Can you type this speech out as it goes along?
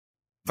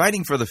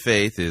Fighting for the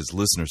Faith is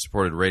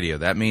listener-supported radio.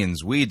 That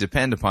means we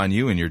depend upon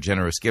you and your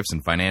generous gifts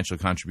and financial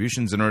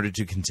contributions in order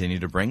to continue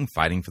to bring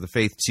Fighting for the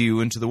Faith to you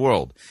and to the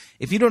world.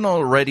 If you don't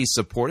already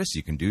support us,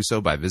 you can do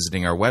so by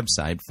visiting our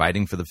website,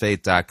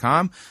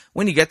 fightingforthefaith.com.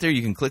 When you get there,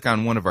 you can click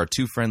on one of our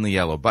two friendly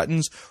yellow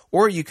buttons,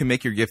 or you can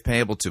make your gift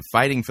payable to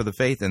Fighting for the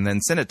Faith and then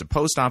send it to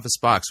Post Office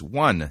Box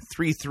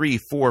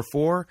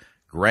 13344,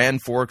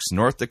 Grand Forks,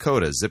 North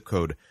Dakota, zip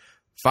code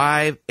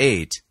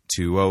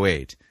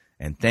 58208.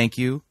 And thank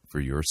you for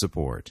your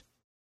support.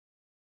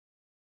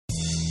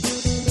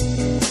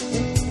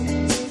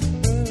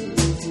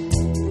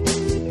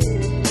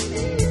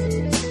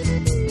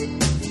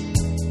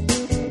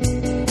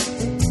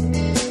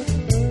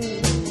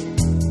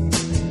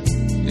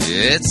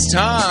 It's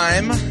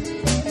time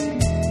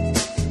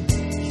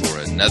for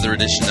another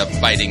edition of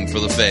Fighting for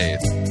the Faith.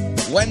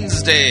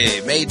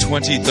 Wednesday, May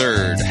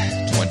 23rd,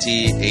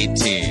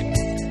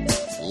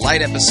 2018.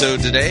 Light episode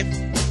today.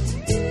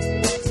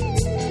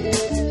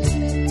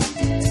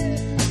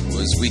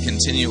 As we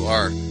continue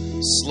our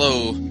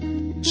slow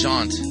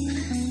jaunt,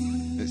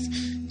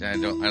 I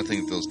don't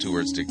think those two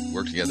words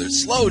work together.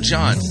 Slow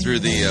jaunt through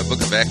the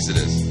book of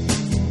Exodus.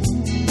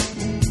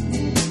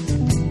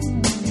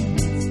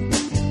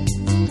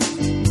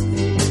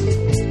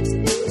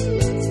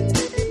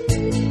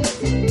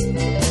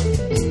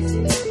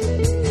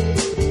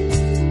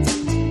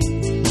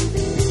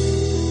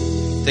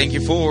 Thank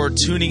you for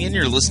tuning in.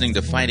 You're listening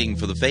to Fighting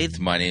for the Faith.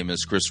 My name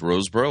is Chris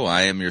Rosebrough.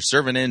 I am your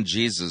servant in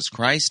Jesus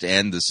Christ,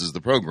 and this is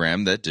the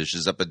program that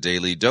dishes up a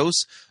daily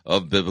dose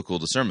of biblical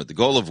discernment, the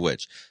goal of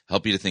which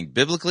help you to think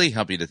biblically,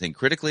 help you to think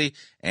critically,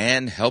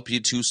 and help you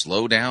to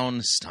slow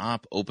down,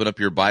 stop, open up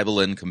your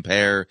Bible, and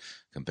compare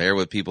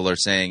what people are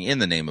saying in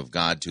the name of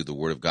God to the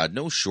Word of God.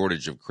 No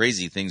shortage of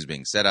crazy things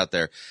being said out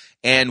there.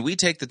 And we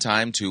take the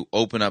time to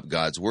open up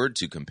God's Word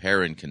to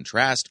compare and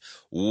contrast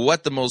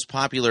what the most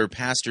popular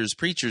pastors,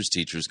 preachers,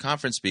 teachers,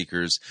 conference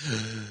speakers,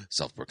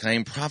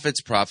 self-proclaimed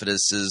prophets,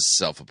 prophetesses,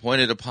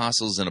 self-appointed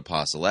apostles and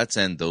apostolettes,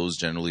 and those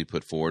generally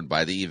put forward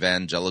by the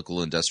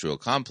evangelical industrial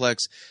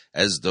complex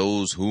as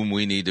those whom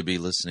we need to be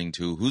listening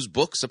to, whose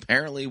books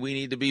apparently we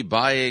need to be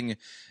buying,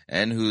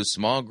 and whose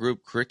small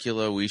group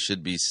curricula we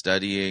should be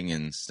studying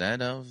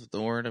instead of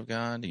the Word of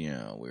God.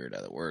 Weird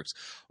how that works.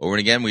 Over and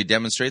again, we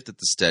demonstrate that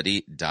the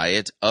steady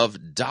diet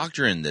of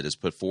doctrine that is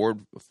put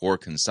forward for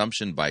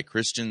consumption by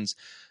Christians,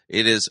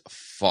 it is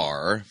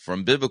far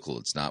from biblical.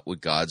 It's not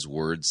what God's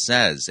Word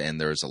says. And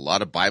there's a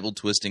lot of Bible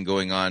twisting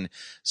going on,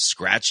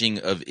 scratching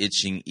of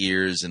itching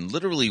ears, and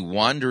literally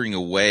wandering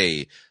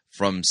away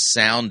from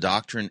sound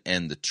doctrine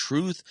and the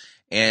truth,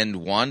 and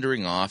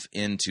wandering off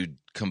into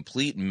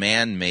complete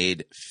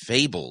man-made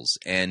fables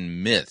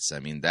and myths. I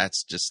mean,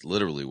 that's just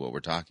literally what we're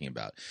talking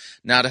about.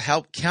 Now, to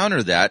help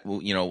counter that,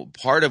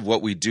 part of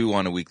what we do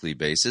on a weekly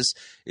basis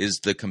is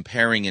the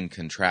comparing and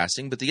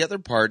contrasting, but the other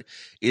part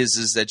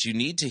is that you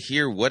need to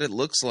hear what it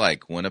looks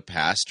like when a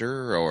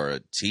pastor or a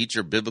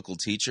teacher, biblical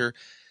teacher,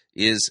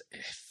 is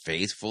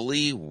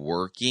faithfully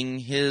working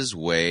his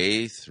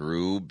way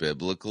through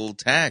biblical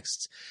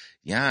texts.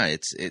 Yeah,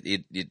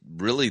 it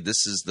really,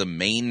 this is the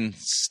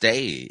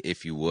mainstay,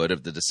 if you would,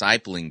 of the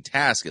discipling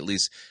task, at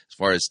least as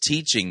far as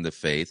teaching the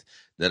faith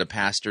that a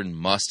pastor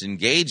must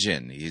engage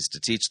in. He's to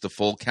teach the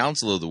full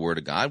counsel of the Word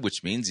of God,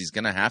 which means he's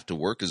going to have to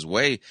work his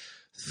way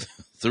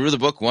through the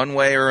book one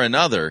way or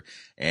another.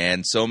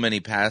 And so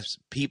many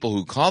people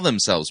who call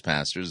themselves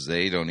pastors,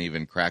 they don't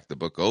even crack the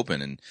book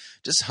open and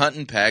just hunt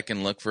and peck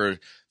and look for a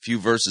few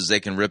verses they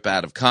can rip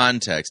out of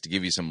context to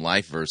give you some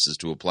life verses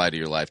to apply to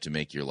your life to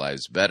make your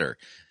lives better.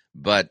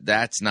 But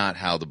that's not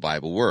how the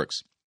Bible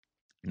works.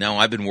 Now,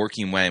 I've been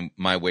working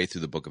my way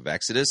through the book of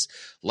Exodus.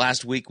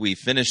 Last week, we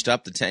finished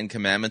up the Ten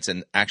Commandments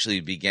and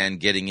actually began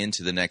getting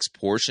into the next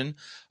portion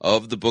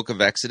of the book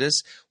of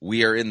Exodus.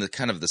 We are in the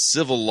kind of the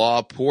civil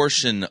law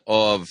portion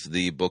of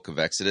the book of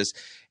Exodus.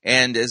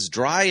 And as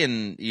dry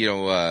and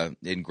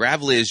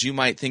gravelly as you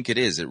might think it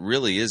is, it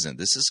really isn't.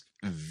 This is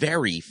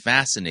very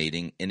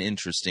fascinating and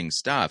interesting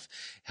stuff.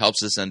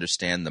 Helps us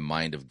understand the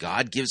mind of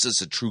God, gives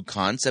us a true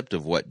concept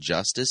of what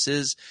justice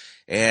is,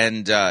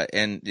 and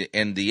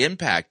the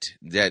impact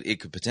that it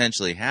could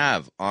potentially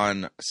have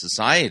on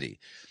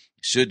society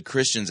should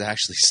Christians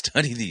actually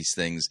study these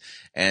things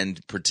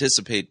and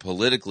participate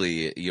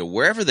politically,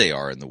 wherever they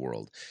are in the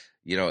world.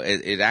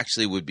 It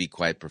actually would be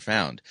quite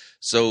profound.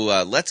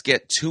 So let's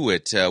get to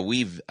it.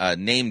 We've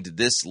named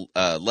this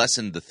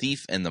lesson, The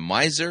Thief and the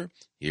Miser.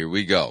 Here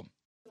we go.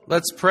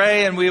 Let's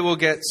pray and we will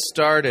get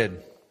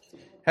started.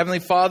 Heavenly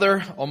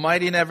Father,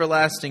 almighty and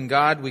everlasting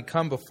God, we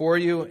come before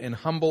you in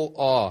humble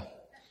awe.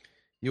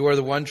 You are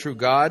the one true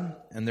God,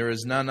 and there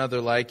is none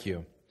other like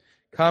you.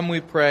 Come, we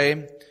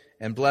pray,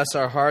 and bless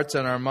our hearts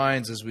and our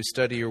minds as we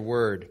study your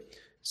word.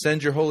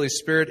 Send your Holy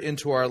Spirit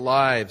into our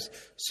lives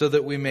so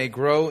that we may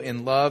grow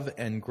in love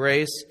and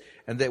grace,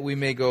 and that we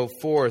may go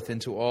forth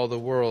into all the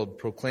world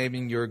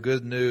proclaiming your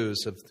good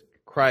news of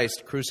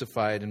Christ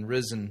crucified and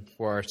risen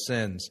for our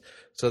sins,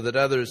 so that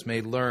others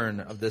may learn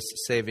of this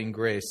saving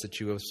grace that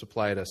you have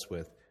supplied us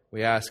with.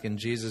 We ask in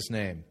Jesus'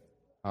 name.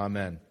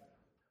 Amen.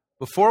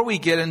 Before we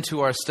get into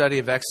our study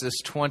of Exodus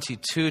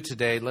 22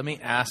 today, let me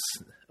ask,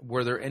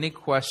 were there any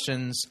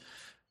questions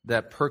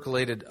that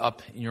percolated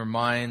up in your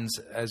minds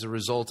as a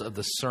result of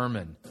the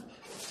sermon?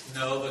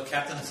 No, but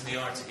Captain and me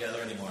aren't together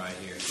anymore, I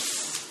hear.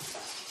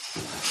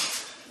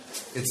 It's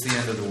the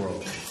end of the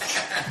world.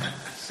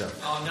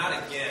 Oh,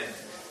 not again.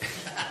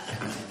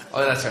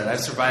 Oh, that's right.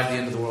 I've survived the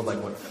end of the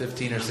world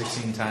 15 or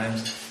 16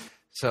 times.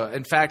 So,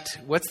 in fact,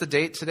 what's the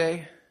date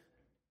today?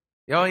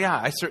 Oh,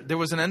 yeah. There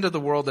was an end of the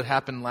world that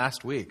happened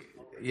last week.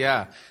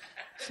 Yeah.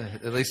 So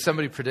at least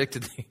somebody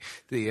predicted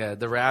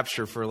the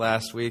rapture for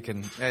last week,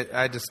 and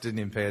I just didn't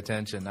even pay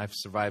attention. I've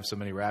survived so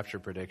many rapture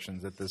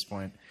predictions at this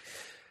point.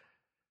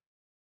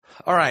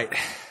 All right.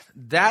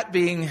 That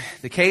being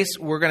the case,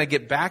 we're going to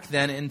get back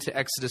then into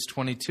Exodus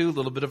 22. A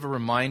little bit of a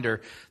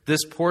reminder.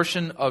 This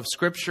portion of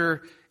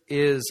Scripture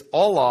is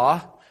all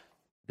law.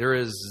 There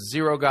is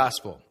zero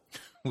gospel.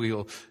 We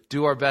will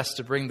do our best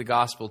to bring the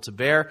gospel to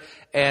bear.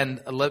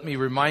 And let me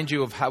remind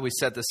you of how we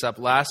set this up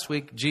last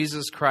week.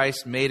 Jesus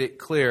Christ made it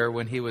clear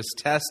when he was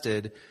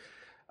tested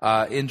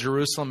in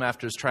Jerusalem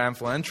after his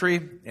triumphal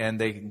entry,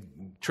 and they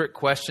trick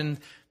questioned.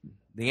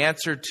 The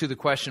answer to the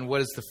question,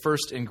 what is the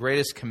first and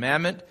greatest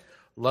commandment?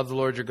 Love the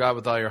Lord your God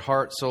with all your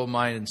heart, soul,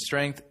 mind, and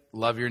strength.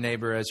 Love your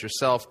neighbor as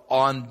yourself.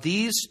 On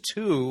these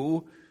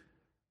two,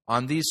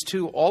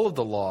 all of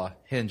the law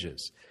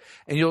hinges.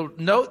 And you'll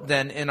note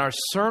then in our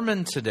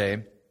sermon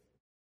today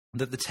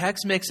that the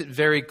text makes it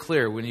very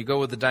clear when you go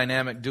with the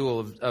dynamic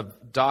dual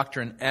of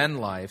doctrine and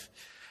life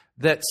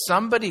that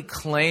somebody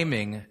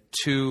claiming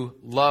to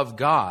love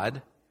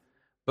God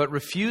but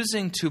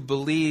refusing to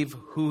believe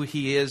who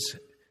he is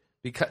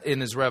in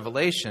his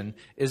revelation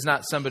is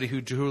not somebody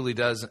who truly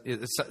does.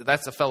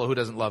 That's a fellow who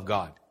doesn't love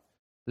God.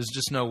 There's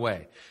just no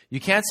way. You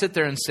can't sit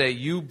there and say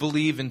you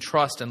believe and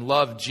trust and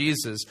love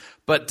Jesus,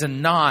 but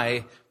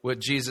deny what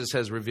Jesus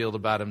has revealed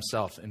about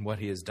himself and what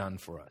he has done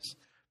for us.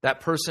 That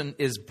person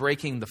is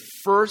breaking the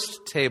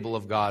first table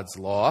of God's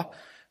law.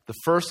 The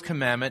first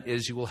commandment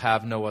is you will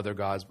have no other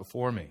gods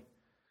before me.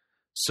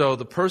 So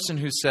the person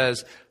who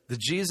says, the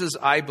Jesus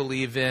I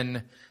believe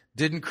in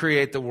didn't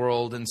create the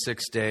world in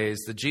 6 days.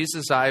 The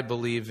Jesus I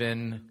believe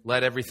in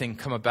let everything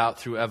come about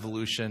through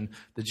evolution.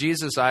 The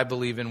Jesus I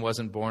believe in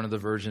wasn't born of the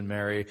Virgin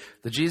Mary.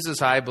 The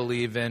Jesus I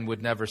believe in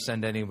would never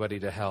send anybody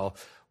to hell.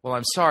 Well,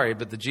 I'm sorry,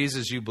 but the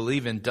Jesus you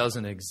believe in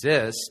doesn't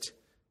exist.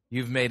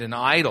 You've made an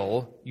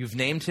idol. You've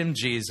named him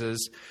Jesus,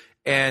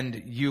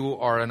 and you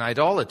are an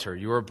idolater.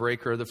 You are a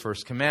breaker of the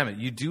first commandment.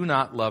 You do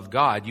not love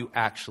God. You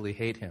actually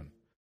hate him.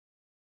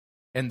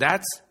 And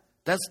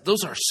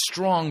those are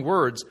strong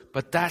words,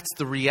 but that's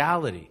the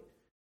reality.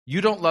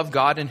 You don't love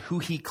God and who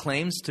he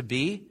claims to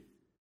be.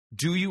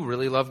 Do you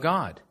really love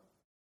God?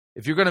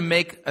 If you're going to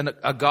make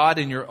a God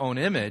in your own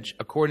image,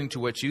 according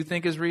to what you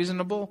think is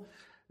reasonable,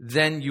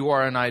 then you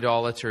are an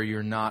idolater.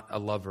 You're not a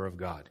lover of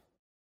God.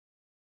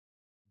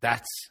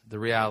 That's the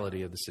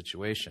reality of the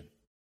situation.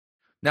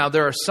 Now,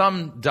 there are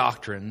some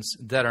doctrines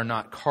that are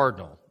not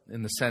cardinal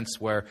in the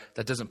sense where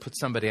that doesn't put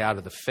somebody out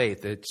of the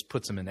faith. It just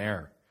puts them in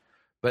error.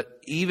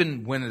 But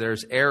even when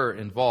there's error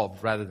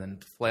involved rather than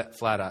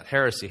flat-out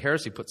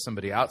heresy puts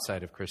somebody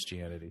outside of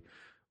Christianity.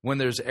 When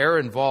there's error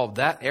involved,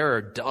 that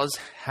error does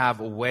have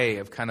a way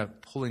of kind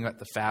of pulling at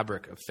the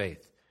fabric of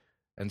faith.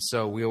 And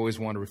so we always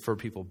want to refer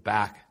people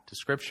back to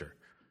Scripture,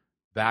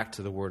 back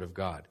to the Word of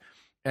God.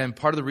 And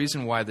part of the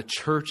reason why the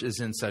church is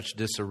in such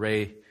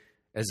disarray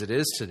as it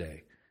is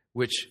today,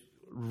 which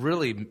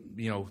really,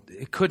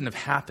 it couldn't have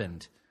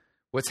happened.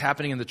 What's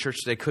happening in the church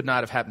today could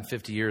not have happened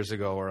 50 years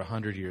ago or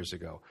 100 years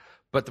ago.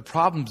 But the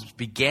problems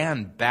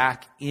began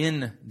back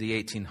in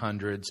the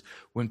 1800s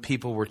when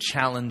people were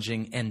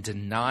challenging and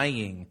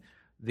denying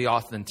the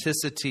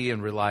authenticity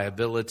and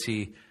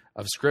reliability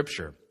of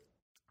Scripture.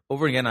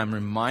 Over again, I'm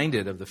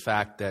reminded of the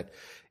fact that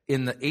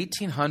in the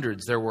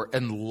 1800s, there were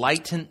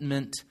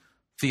Enlightenment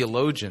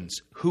theologians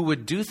who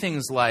would do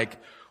things like,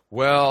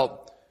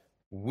 well,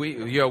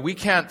 we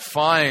can't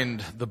find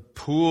the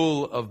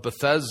pool of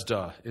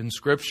Bethesda in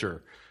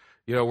Scripture,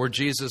 where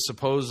Jesus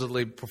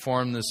supposedly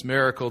performed this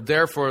miracle.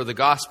 Therefore, the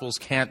Gospels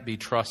can't be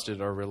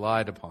trusted or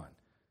relied upon.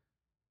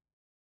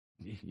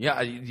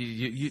 Yeah,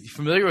 you're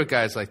familiar with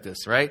guys like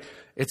this, right?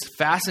 It's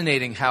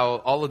fascinating how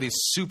all of these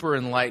super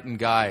enlightened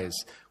guys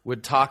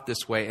would talk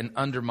this way and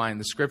undermine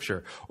the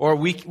Scripture. Or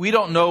we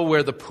don't know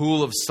where the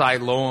pool of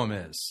Siloam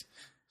is.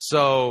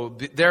 So,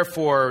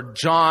 therefore,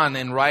 John,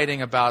 in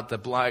writing about the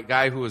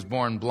guy who was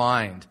born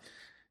blind,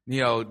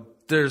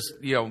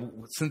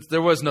 since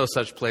there was no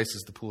such place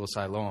as the pool of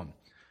Siloam,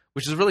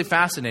 which is really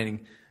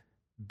fascinating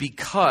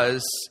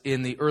because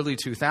in the early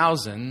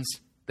 2000s,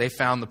 they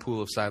found the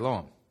pool of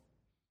Siloam.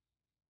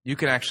 You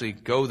can actually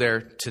go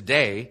there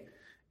today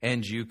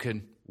and you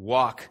can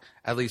walk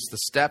at least the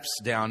steps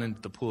down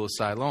into the pool of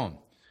Siloam.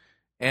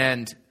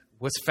 And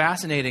what's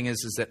fascinating is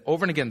that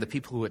over and again, the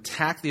people who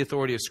attack the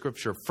authority of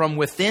Scripture from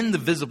within the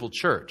visible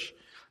church,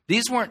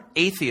 these weren't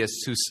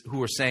atheists who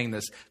were saying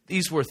this.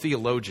 These were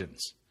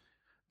theologians.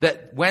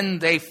 That when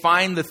they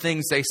find the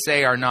things they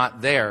say are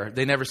not there,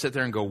 they never sit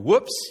there and go,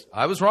 whoops,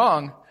 I was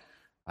wrong.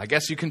 I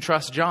guess you can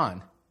trust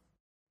John.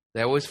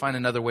 They always find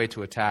another way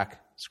to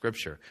attack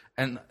Scripture.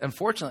 And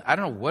unfortunately, I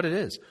don't know what it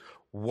is.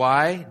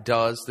 Why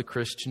does the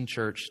Christian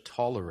church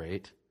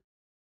tolerate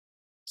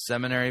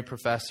seminary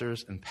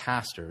professors and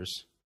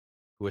pastors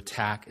who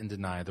attack and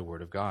deny the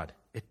Word of God?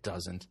 It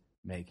doesn't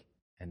make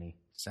any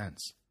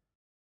sense.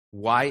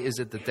 Why is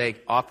it that they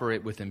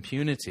operate with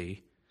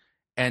impunity,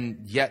 and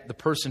yet the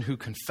person who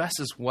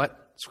confesses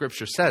what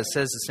Scripture says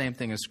the same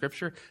thing as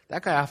Scripture?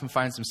 That guy often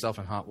finds himself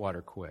in hot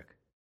water quick.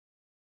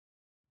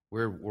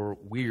 We're a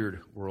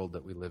weird world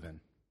that we live in.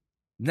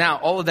 Now,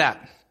 all of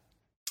that.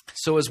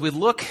 So as we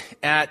look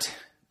at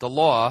the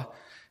law,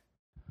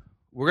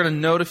 we're going to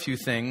note a few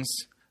things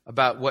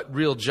about what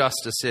real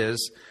justice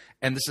is.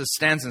 And this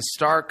stands in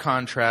stark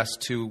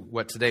contrast to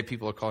what today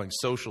people are calling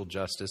social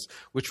justice,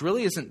 which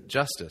really isn't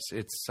justice.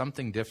 It's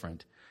something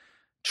different.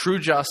 True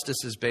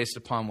justice is based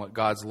upon what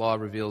God's law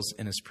reveals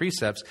in His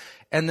precepts.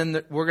 And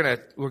then we're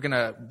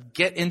gonna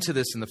get into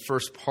this in the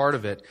first part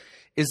of it,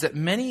 is that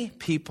many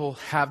people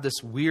have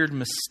this weird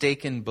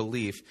mistaken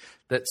belief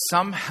that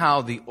somehow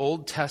the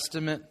Old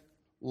Testament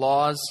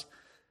laws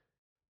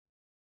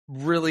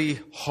really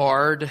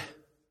hard,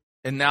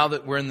 and now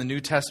that we're in the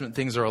New Testament,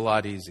 things are a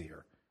lot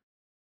easier.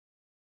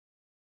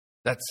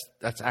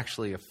 That's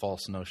actually a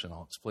false notion.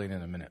 I'll explain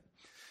in a minute.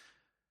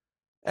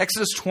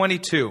 Exodus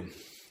 22,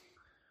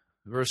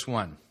 verse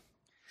 1.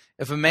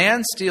 If a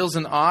man steals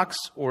an ox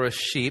or a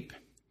sheep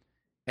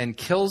and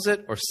kills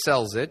it or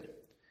sells it,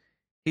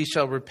 he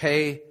shall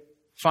repay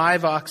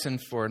 5 oxen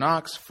for an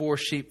ox, 4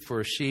 sheep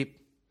for a sheep.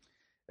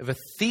 If a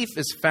thief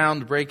is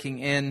found breaking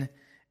in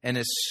and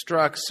is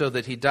struck so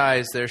that he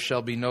dies, there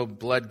shall be no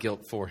blood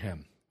guilt for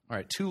him. All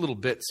right, 2 little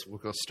bits we'll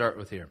go start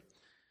with here.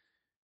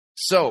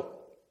 So,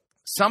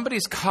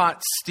 somebody's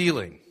caught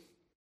stealing.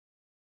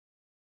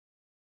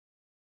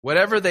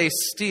 Whatever they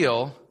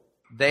steal,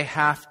 they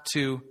have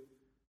to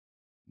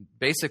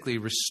basically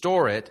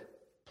restore it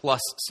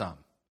plus some.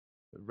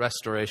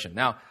 Restoration.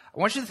 Now, I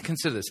want you to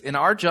consider this. In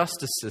our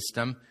justice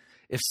system,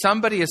 if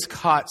somebody is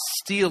caught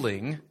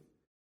stealing,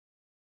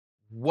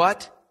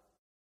 what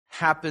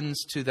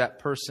happens to that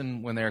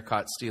person when they're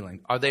caught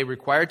stealing? Are they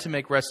required to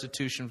make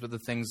restitution for the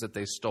things that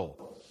they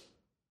stole?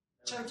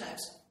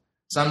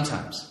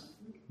 Sometimes.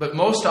 But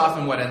most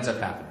often what ends up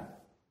happening?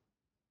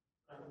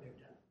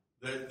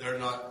 They're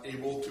not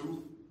able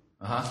to.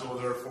 So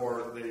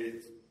therefore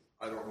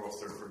I don't know if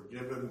they're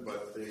forgiven,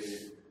 but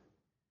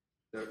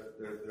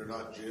they're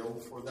not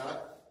jailed for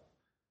that.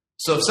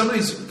 So if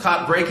somebody's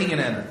caught breaking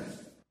and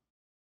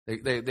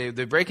entering,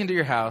 they break into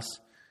your house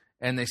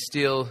and they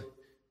steal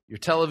your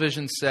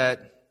television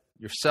set,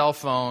 your cell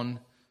phone,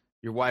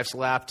 your wife's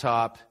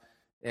laptop,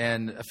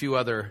 and a few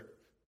other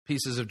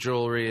pieces of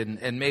jewelry,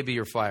 and maybe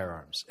your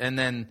firearms. And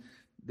then,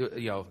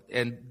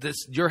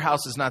 your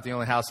house is not the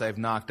only house I've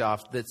knocked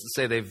off. That's to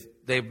say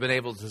they've been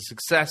able to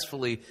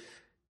successfully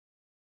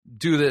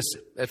do this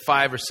at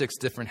 5 or 6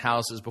 different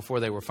houses before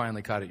they were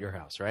finally caught at your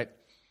house, right?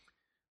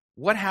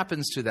 What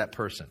happens to that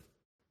person?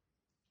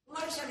 A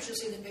lot of times you'll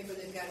see in the paper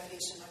they've got to pay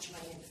so much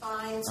money in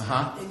fines.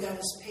 They've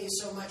got to pay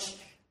so much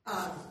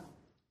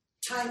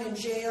time in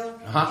jail.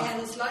 And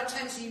a lot of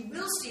times you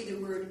will see the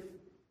word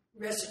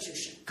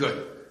restitution.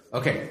 Good.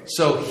 Okay,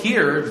 so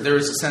here there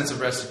is a sense of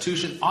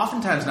restitution.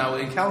 Oftentimes now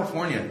in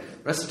California,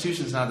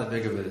 restitution is not that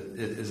big of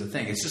a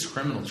thing. It's just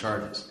criminal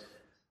charges.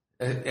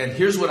 And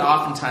here's what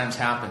oftentimes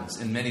happens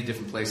in many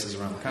different places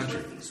around the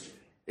country,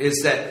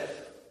 is that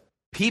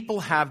people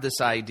have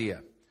this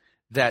idea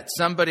that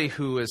somebody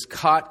who is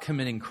caught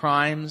committing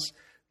crimes,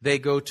 they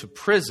go to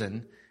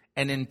prison,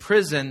 and in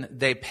prison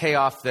they pay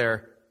off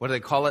their, what do they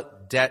call it?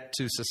 Debt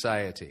to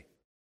society.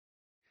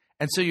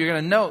 And so you're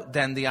going to note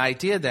then the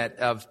idea that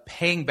of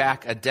paying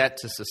back a debt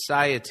to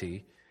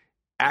society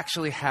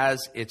actually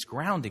has its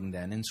grounding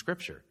then in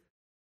Scripture.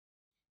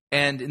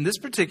 And in this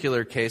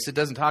particular case, it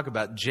doesn't talk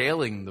about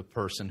jailing the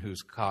person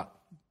who's caught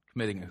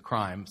committing a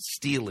crime,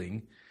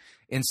 stealing.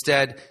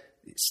 Instead,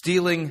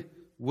 stealing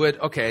would,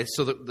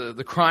 so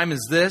the crime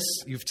is this,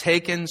 you've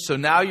taken, so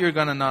now you're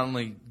going to not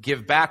only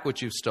give back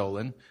what you've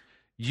stolen,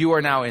 you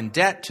are now in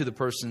debt to the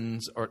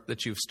persons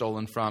that you've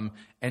stolen from,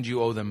 and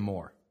you owe them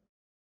more.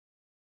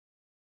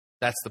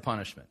 That's the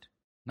punishment.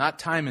 Not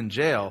time in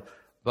jail,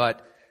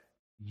 but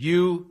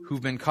you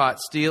who've been caught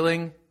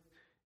stealing,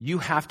 you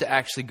have to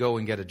actually go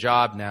and get a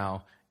job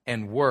now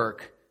and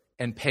work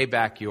and pay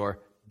back your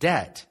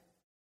debt.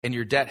 And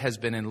your debt has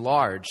been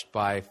enlarged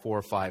by 4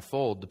 or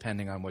 5-fold,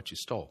 depending on what you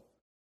stole.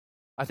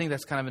 I think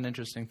that's kind of an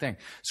interesting thing.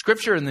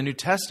 Scripture in the New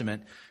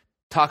Testament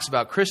talks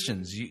about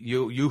Christians.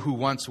 You who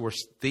once were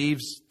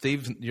thieves,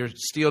 you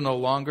steal no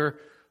longer,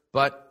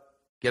 but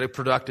get a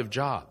productive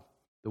job.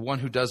 The one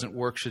who doesn't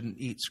work shouldn't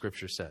eat,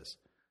 Scripture says.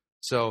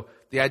 So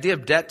the idea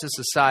of debt to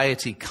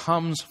society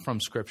comes from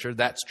Scripture.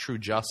 That's true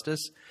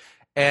justice.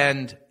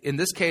 And in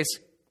this case,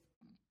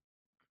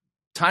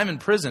 time in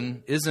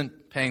prison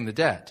isn't paying the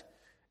debt.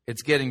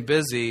 It's getting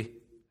busy,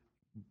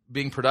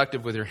 being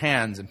productive with your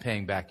hands and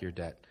paying back your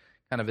debt.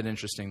 Kind of an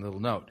interesting little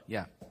note.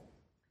 Yeah.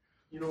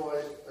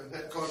 I've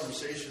had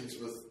conversations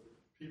with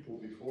people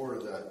before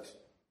that,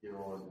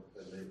 and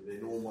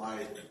they know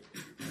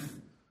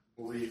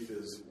belief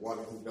is one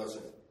who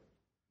doesn't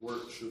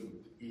work shouldn't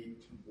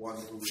eat, one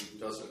who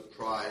doesn't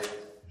try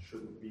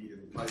shouldn't be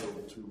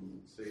entitled to,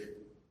 say,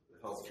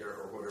 health care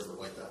or whatever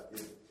like that.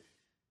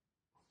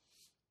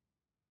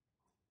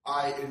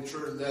 I, in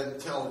turn, then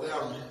tell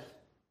them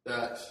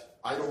that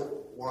I don't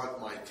want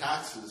my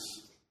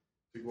taxes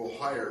to go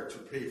higher to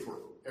pay for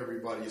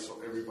everybody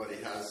so everybody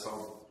has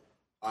some.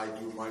 I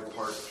do my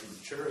part through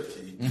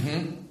charity,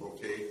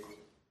 okay?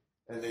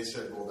 And they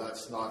said, well,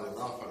 that's not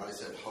enough. And I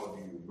said, how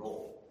do you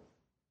know?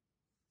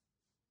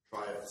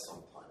 Try it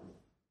sometime.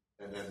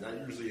 And then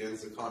that usually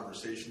ends the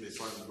conversation. They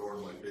slam the door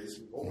in my face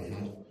and go,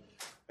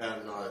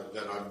 and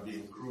that I'm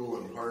being cruel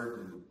and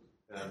hard,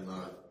 and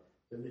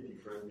then they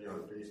defriend me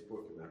on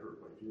Facebook, and that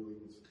hurt my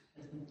feelings.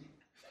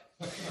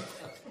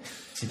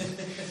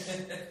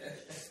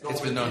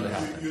 It's been known to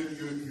happen.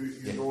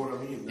 You know what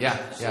I mean?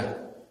 Yeah.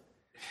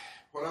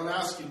 What I'm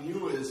asking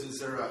you is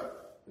there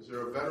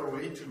a better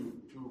way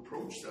to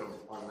approach them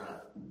on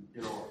that?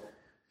 You know,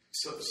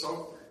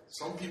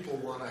 some people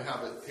want to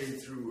have it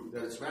paid through,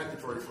 that it's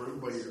mandatory for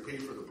everybody to pay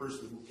for the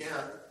person who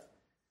can't.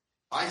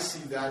 I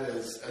see that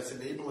as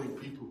enabling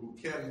people who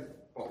can,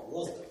 but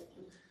won't.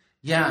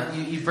 Yeah,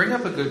 you bring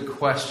up a good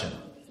question.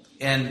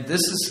 And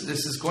this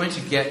is going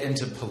to get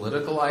into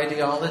political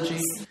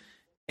ideology.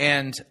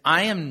 And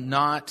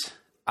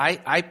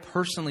I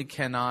personally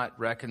cannot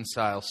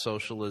reconcile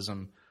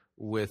socialism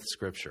with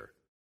Scripture.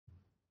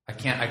 I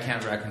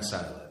can't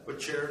reconcile it. But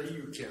charity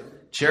you can.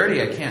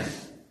 Charity I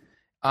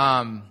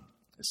can.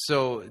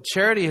 So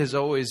charity has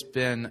always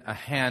been a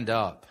hand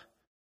up,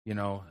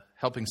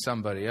 helping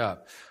somebody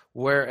up.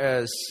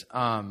 Whereas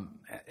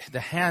the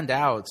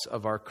handouts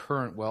of our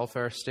current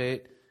welfare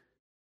state,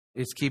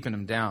 it's keeping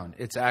them down.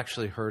 It's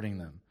actually hurting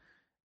them.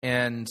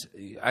 And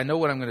I know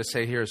what I'm going to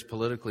say here is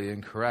politically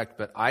incorrect,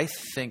 but I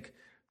think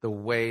the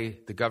way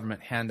the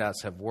government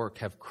handouts have worked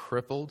have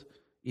crippled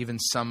even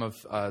some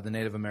of the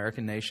Native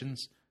American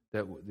nations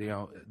that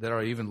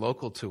are even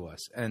local to us.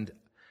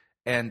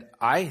 And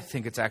I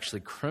think it's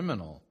actually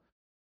criminal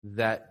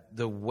that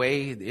the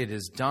way it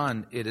is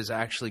done, it is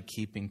actually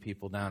keeping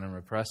people down and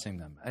repressing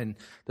them. And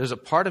there's a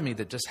part of me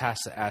that just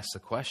has to ask the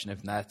question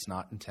if that's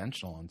not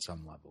intentional on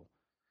some level.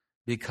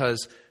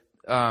 Because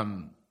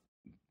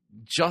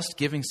just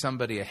giving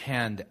somebody a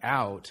hand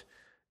out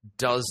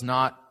does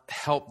not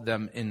help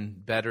them in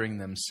bettering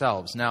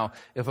themselves. Now,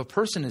 if a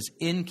person is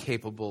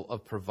incapable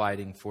of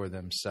providing for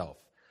themselves,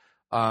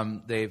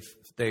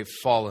 they've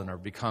fallen or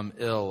become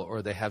ill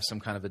or they have some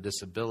kind of a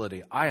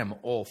disability, I am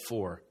all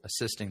for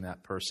assisting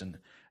that person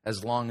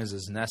as long as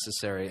is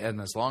necessary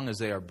and as long as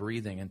they are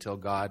breathing until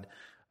God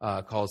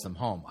calls them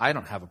home. I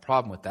don't have a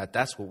problem with that.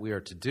 That's what we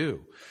are to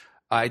do.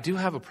 I do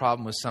have a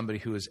problem with somebody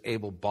who is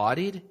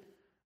able-bodied,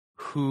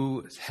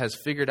 who has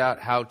figured out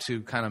how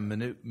to kind of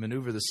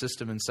maneuver the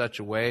system in such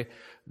a way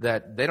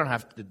that they don't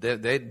have to,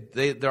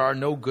 there are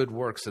no good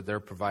works that they're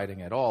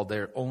providing at all.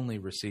 They're only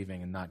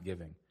receiving and not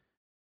giving.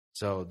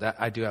 So that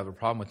I do have a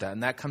problem with that.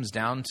 And that comes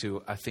down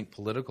to, I think,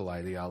 political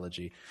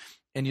ideology.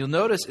 And you'll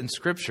notice in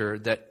Scripture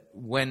that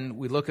when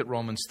we look at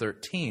Romans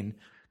 13,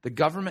 the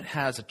government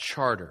has a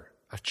charter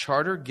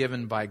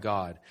given by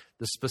God.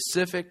 The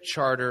specific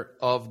charter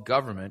of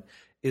government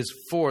is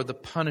for the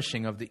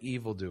punishing of the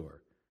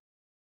evildoer.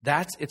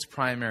 That's its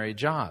primary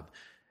job.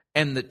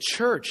 And the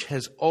church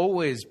has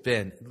always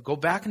been, go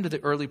back into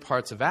the early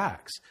parts of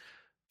Acts,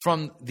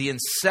 from the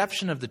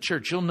inception of the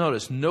church, you'll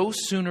notice no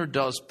sooner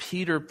does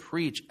Peter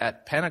preach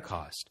at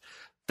Pentecost,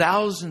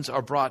 thousands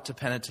are brought to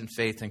penitent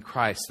faith in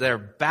Christ. They're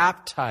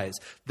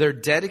baptized. They're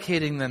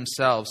dedicating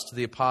themselves to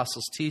the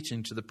apostles'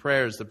 teaching, to the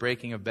prayers, the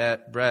breaking of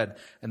bread,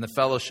 and the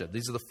fellowship.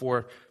 These are the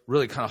four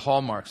really kind of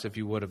hallmarks, if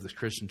you would, of the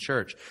Christian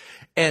church.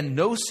 And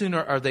no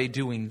sooner are they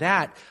doing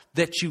that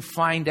you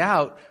find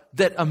out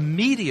that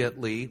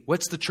immediately,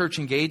 what's the church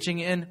engaging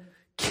in?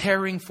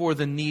 Caring for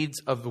the needs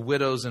of the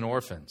widows and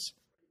orphans.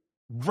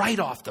 Right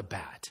off the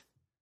bat.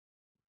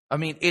 I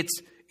mean, it's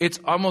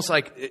almost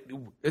like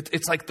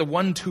it's like the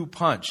 1-2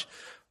 punch.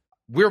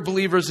 We're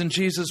believers in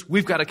Jesus.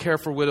 We've got to care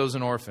for widows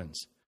and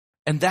orphans.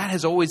 And that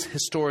has always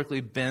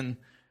historically been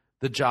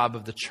the job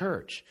of the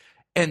church.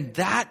 And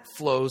that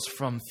flows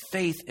from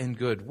faith in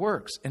good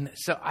works. And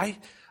so I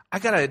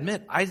got to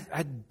admit, I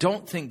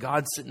don't think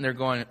God's sitting there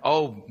going,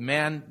 oh,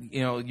 man,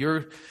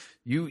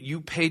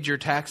 you paid your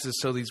taxes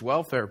so these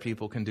welfare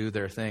people can do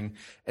their thing,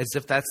 as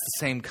if that's the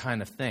same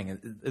kind of thing.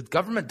 The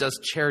government does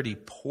charity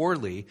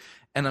poorly,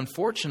 and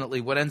unfortunately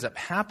what ends up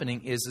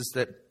happening is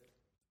that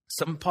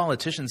some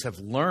politicians have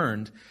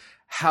learned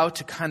how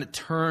to kind of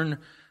turn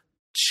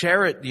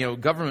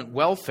government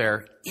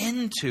welfare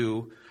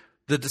into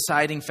the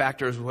deciding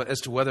factor as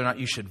to whether or not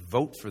you should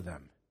vote for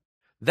them.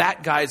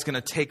 That guy's going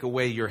to take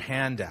away your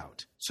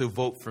handout, so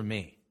vote for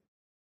me.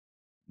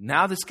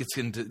 Now this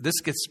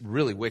gets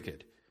really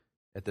wicked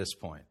at this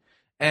point.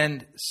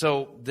 And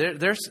so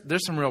there's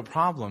some real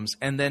problems.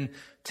 And then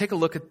take a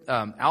look at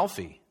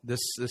Alfie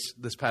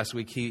this past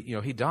week.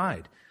 He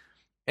died.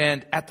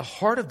 And at the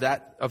heart of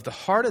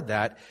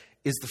that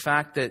is the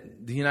fact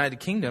that the United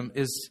Kingdom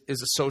is a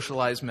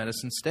socialized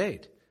medicine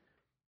state.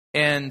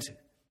 And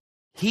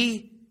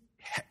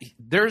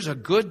there's a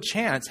good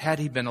chance, had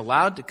he been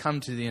allowed to come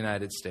to the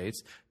United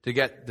States to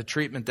get the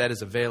treatment that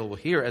is available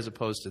here as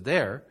opposed to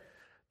there,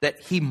 that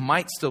he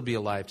might still be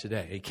alive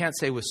today. He can't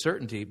say with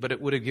certainty, but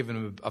it would have given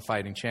him a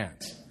fighting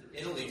chance.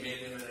 Italy made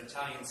him an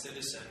Italian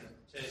citizen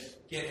to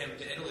get him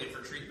to Italy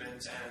for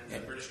treatment, and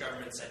the British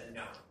government said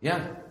no.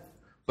 Yeah.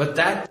 But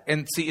that,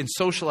 and see, in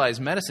socialized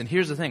medicine,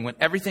 here's the thing. When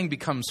everything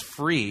becomes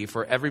free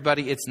for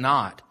everybody, it's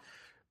not.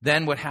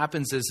 Then what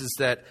happens is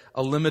that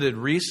a limited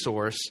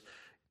resource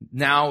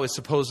now is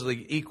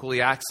supposedly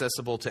equally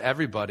accessible to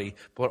everybody,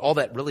 but all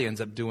that really ends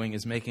up doing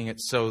is making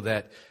it so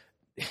that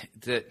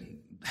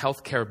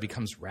healthcare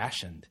becomes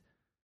rationed.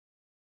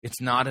 It's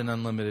not an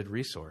unlimited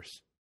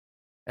resource.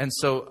 And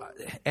so,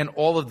 and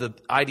all of the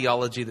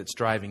ideology that's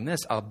driving this,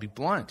 I'll be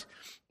blunt,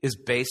 is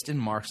based in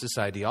Marxist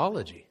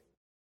ideology.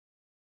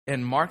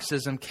 And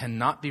Marxism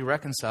cannot be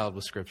reconciled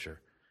with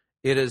Scripture.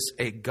 It is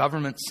a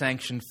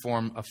government-sanctioned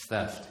form of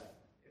theft.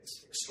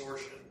 It's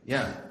extortion.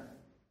 Yeah.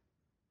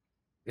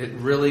 It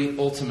really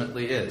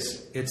ultimately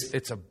is.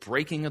 It's a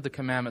breaking of the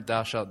commandment,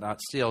 thou shalt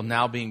not steal,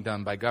 now being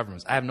done by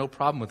governments. I have no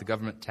problem with the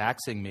government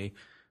taxing me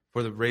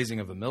for the raising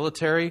of a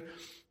military,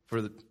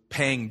 for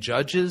paying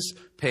judges,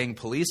 paying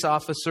police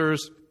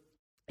officers,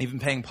 even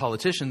paying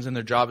politicians, and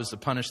their job is to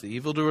punish the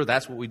evildoer.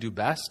 That's what we do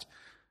best,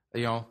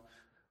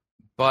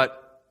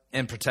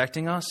 and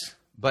protecting us.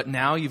 But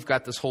now you've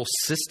got this whole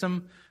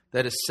system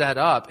that is set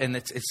up, and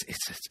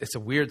it's a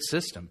weird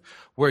system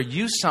where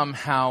you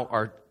somehow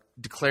are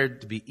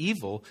declared to be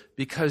evil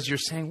because you're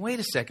saying, wait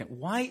a second,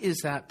 why is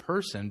that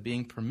person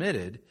being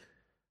permitted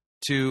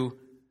to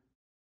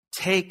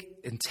take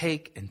and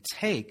take and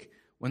take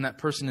when that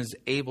person is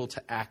able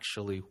to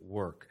actually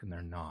work and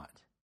they're not?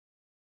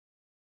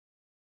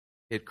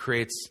 It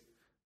creates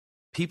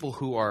people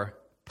who are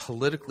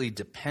politically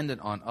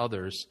dependent on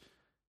others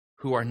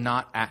who are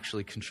not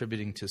actually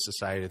contributing to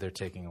society. They're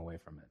taking away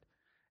from it.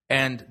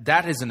 And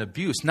that is an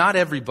abuse. Not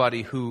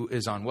everybody who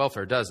is on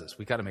welfare does this.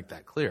 We've got to make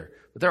that clear.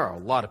 But there are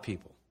a lot of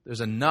people. There's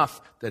enough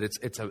that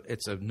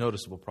it's a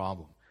noticeable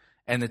problem.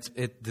 And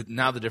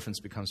now the difference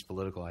becomes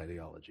political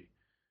ideology.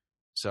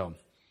 So,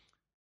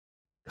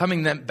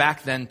 coming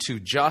back to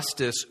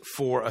justice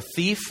for a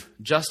thief.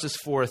 Justice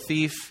for a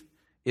thief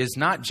is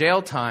not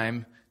jail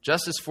time.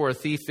 Justice for a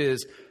thief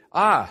is,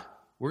 we're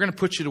going to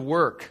put you to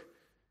work.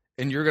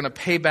 And you're going to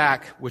pay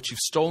back what you've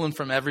stolen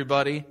from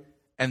everybody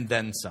and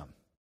then some.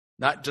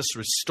 Not just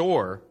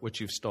restore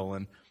what you've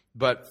stolen,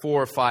 but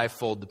 4 or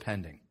 5-fold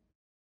depending.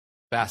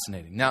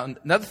 Fascinating. Now,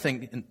 another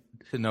thing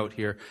to note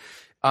here,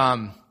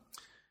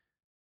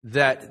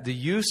 that the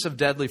use of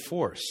deadly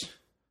force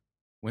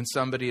when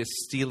somebody is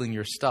stealing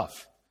your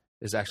stuff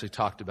is actually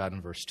talked about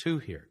in verse 2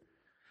 here.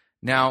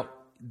 Now,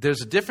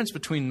 there's a difference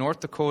between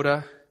North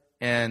Dakota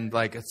and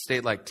like a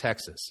state like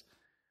Texas.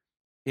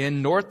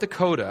 In North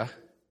Dakota,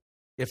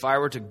 if I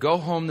were to go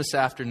home this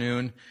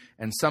afternoon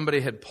and somebody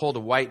had pulled a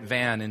white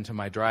van into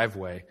my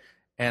driveway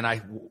and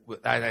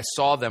I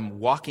saw them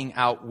walking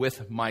out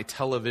with my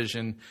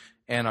television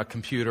and a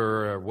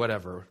computer or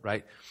whatever,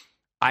 right?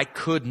 I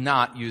could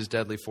not use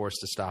deadly force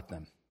to stop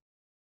them.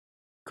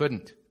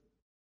 Couldn't.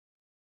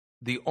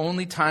 The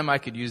only time I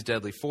could use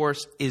deadly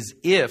force is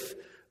if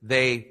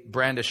they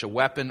brandish a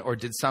weapon or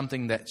did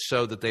something that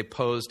showed that they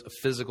posed a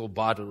physical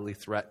bodily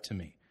threat to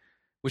me,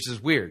 which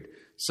is weird.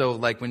 So,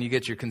 like when you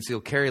get your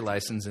concealed carry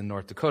license in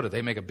North Dakota,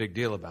 they make a big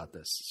deal about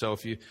this. So,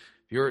 if you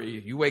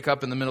wake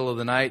up in the middle of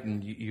the night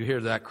and you hear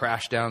that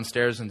crash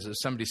downstairs and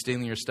there's somebody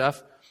stealing your stuff,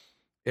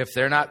 if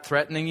they're not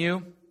threatening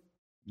you,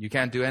 you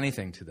can't do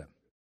anything to them.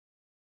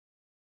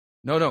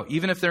 No,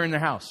 even if they're in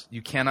their house,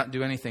 you cannot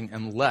do anything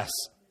unless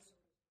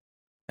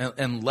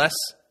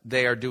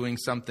they are doing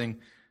something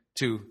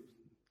to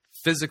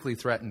physically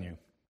threaten you.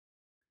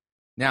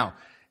 Now,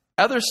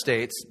 other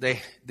states, I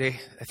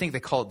think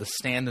they call it the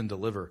stand and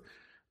deliver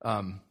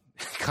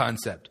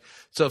concept.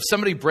 So if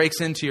somebody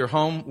breaks into your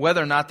home,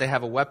 whether or not they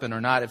have a weapon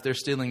or not, if they're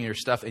stealing your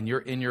stuff and you're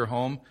in your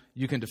home,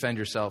 you can defend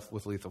yourself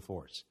with lethal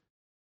force.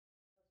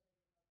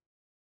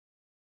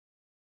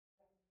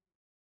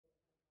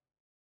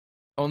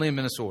 Only in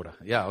Minnesota.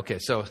 Yeah, okay.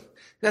 So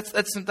that's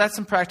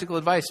some practical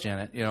advice,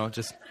 Janet.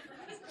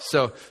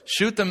 So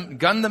shoot them,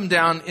 gun them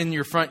down in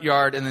your front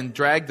yard, and then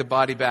drag the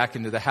body back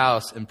into the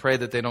house and pray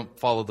that they don't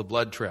follow the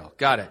blood trail.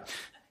 Got it.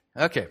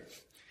 Okay.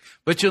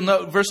 But you'll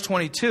note, verse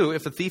 22,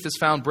 if a thief is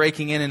found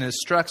breaking in and is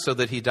struck so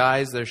that he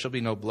dies, there shall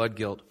be no blood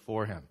guilt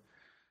for him.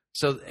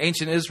 So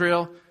ancient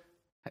Israel,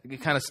 you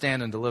kind of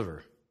stand and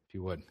deliver, if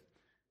you would.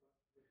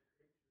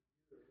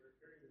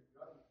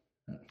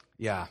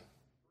 Yeah.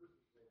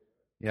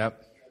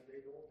 Yep.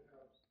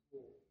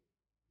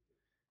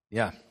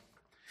 Yeah.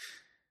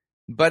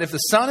 But if the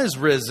sun is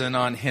risen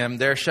on him,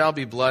 there shall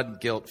be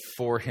blood guilt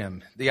for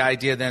him. The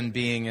idea then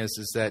being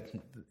is that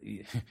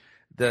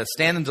the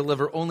stand and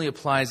deliver only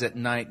applies at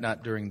night,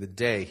 not during the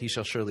day. He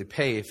shall surely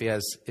pay. If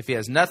he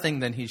has nothing,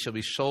 then he shall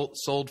be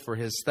sold for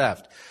his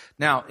theft.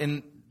 Now,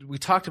 we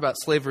talked about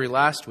slavery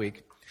last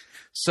week.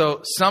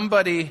 So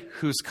somebody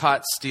who's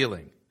caught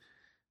stealing,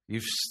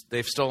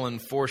 they've stolen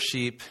 4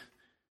 sheep,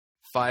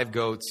 5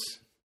 goats,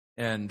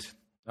 and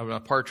a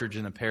partridge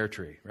in a pear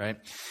tree, right?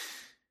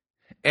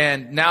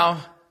 And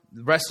now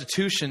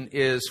restitution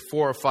is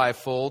 4 or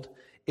 5-fold.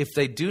 If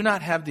they do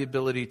not have the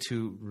ability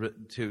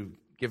to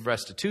give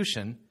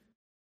restitution,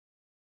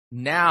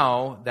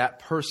 now that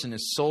person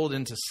is sold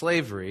into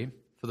slavery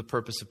for the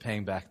purpose of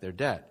paying back their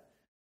debt.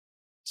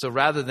 So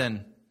rather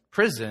than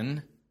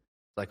prison,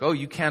 like, oh,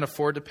 you can't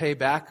afford to pay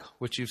back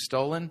what you've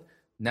stolen,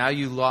 now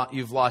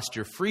you've lost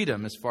your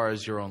freedom as far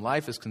as your own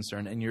life is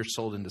concerned, and you're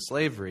sold into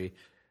slavery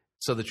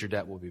so that your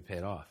debt will be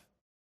paid off.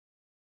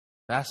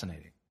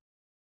 Fascinating.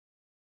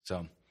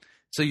 So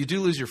you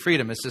do lose your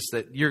freedom. It's just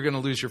that you're going to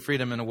lose your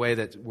freedom in a way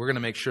that we're going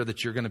to make sure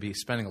that you're going to be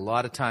spending a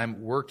lot of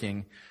time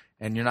working,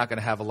 and you're not going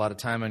to have a lot of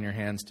time on your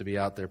hands to be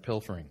out there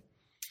pilfering.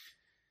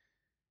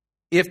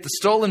 If the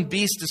stolen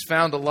beast is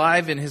found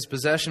alive in his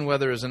possession,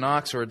 whether as an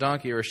ox or a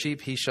donkey or a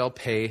sheep, he shall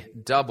pay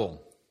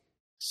double.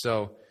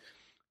 So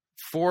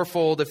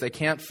 4-fold if they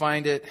can't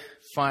find it,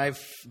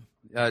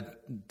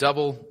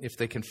 double if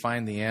they can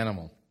find the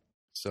animal.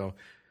 So,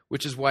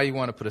 which is why you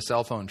want to put a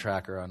cell phone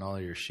tracker on all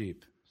of your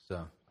sheep.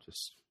 So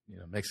just,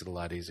 makes it a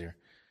lot easier.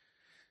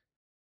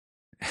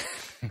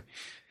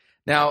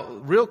 Now,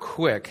 real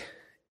quick,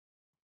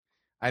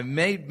 I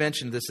may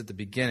mention this at the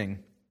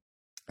beginning,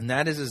 and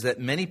that is that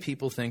many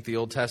people think the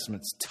Old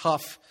Testament's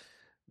tough,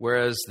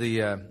 whereas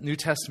the New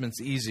Testament's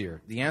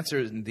easier. The answer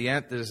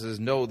is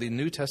no, the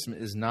New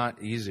Testament is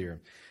not easier.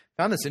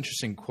 I found this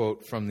interesting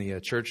quote from the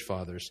Church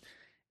Fathers,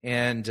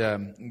 and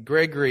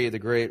Gregory the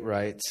Great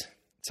writes,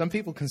 "Some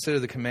people consider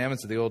the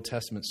commandments of the Old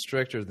Testament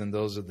stricter than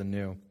those of the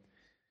New.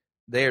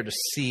 They are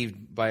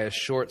deceived by a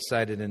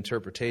short-sighted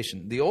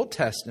interpretation. In the Old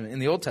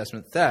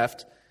Testament,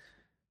 theft,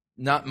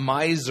 not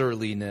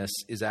miserliness,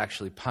 is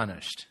actually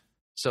punished.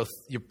 So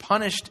you're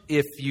punished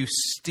if you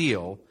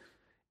steal.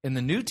 In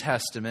the New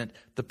Testament,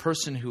 the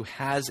person who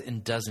has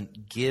and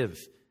doesn't give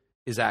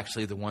is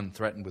actually the one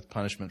threatened with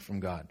punishment from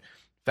God."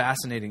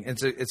 Fascinating.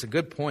 It's a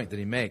good point that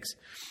he makes.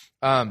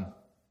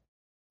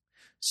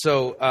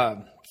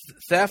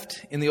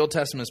 Theft in the Old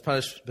Testament is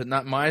punished, but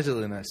not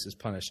miserliness is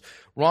punished.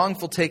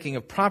 Wrongful taking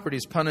of property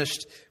is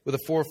punished with a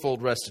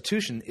 4-fold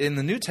restitution. In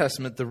the New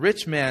Testament, the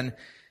rich man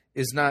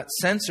is not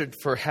censored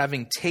for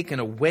having taken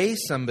away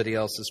somebody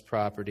else's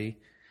property,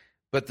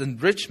 but the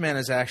rich man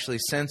is actually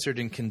censored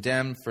and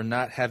condemned for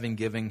not having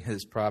given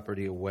his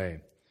property away.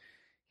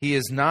 He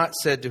is not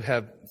said to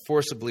have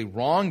forcibly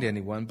wronged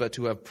anyone, but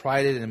to have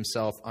prided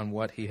himself on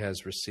what he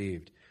has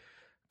received.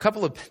 A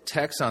couple of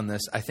texts on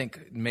this, I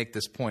think, make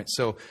this point.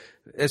 So,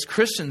 as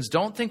Christians,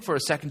 don't think for a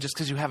second just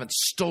because you haven't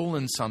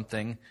stolen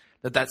something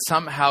that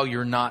somehow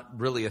you're not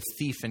really a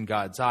thief in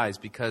God's eyes.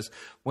 Because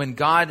when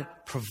God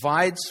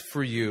provides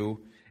for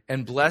you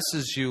and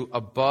blesses you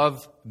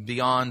above,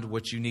 beyond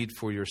what you need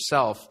for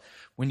yourself,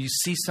 when you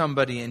see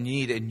somebody in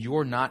need and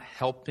you're not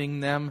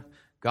helping them,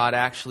 God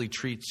actually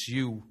treats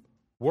you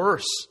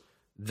worse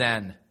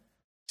than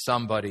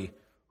somebody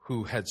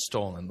who had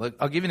stolen.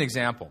 I'll give you an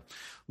example.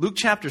 Luke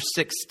chapter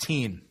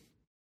 16.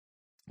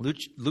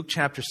 Luke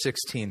chapter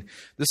 16.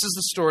 This is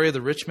the story of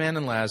the rich man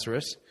and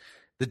Lazarus.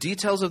 The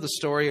details of the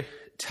story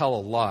tell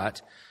a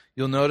lot.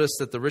 You'll notice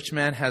that the rich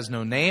man has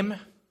no name.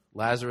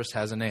 Lazarus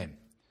has a name.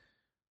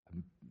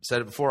 I've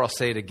said it before, I'll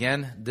say it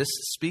again. This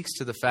speaks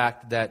to the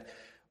fact that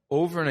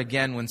over and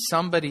again, when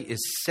somebody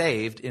is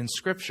saved in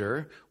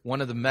Scripture,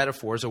 one of the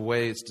metaphors, a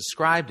way it's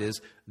described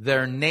is,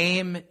 their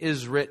name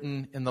is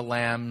written in the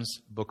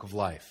Lamb's book of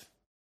life.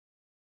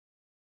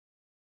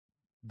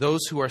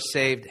 Those who are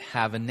saved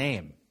have a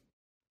name.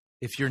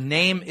 If your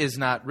name is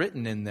not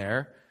written in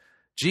there,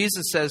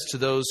 Jesus says to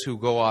those who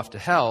go off to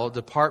hell,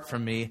 "Depart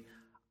from me,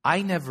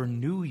 I never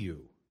knew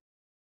you."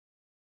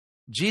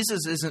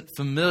 Jesus isn't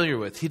familiar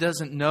with, he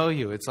doesn't know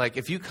you. It's like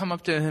if you come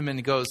up to him and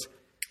he goes,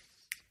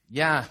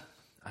 "Yeah,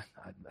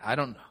 I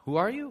don't, who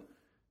are you?"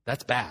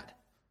 That's bad.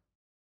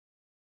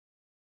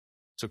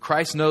 So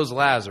Christ knows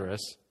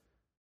Lazarus.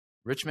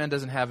 Rich man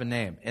doesn't have a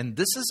name. And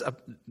this is,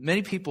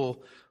 many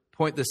people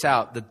point this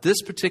out, that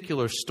this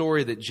particular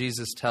story that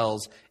Jesus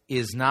tells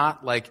is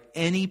not like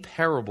any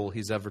parable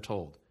he's ever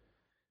told.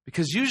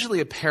 Because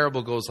usually a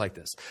parable goes like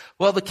this.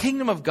 Well, the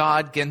kingdom of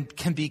God can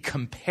be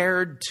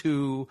compared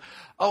to,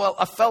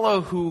 a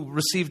fellow who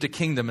received a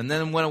kingdom and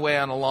then went away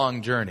on a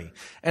long journey.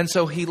 And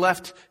so he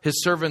left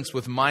his servants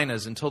with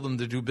minas and told them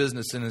to do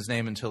business in his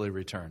name until he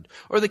returned.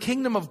 Or the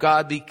kingdom of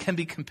God can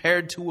be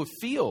compared to a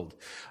field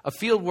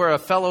where a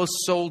fellow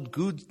sowed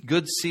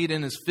good seed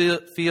in his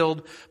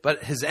field,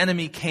 but his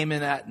enemy came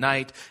in at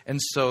night and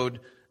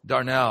sowed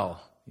darnel,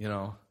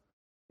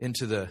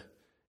 into the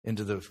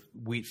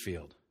wheat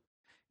field.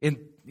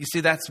 You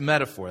see, that's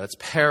metaphor. That's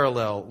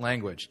parallel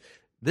language.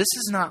 This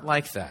is not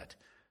like that.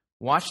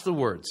 Watch the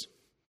words.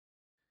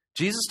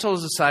 Jesus told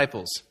his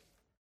disciples,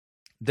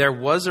 there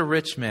was a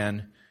rich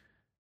man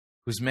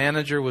whose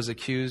manager was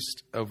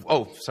accused of...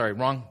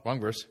 wrong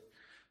verse.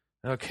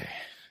 Okay.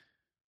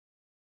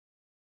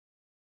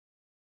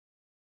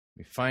 Let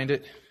me find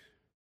it.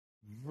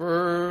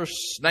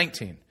 Verse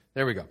 19.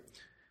 There we go.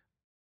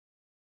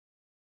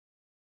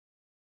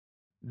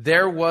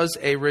 There was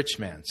a rich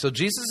man. So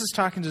Jesus is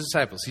talking to his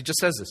disciples. He just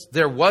says this.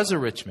 There was a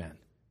rich man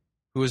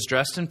who was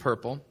dressed in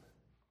purple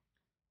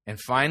and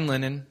fine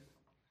linen,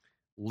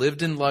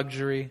 lived in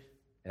luxury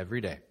every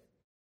day.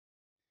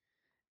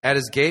 At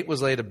his gate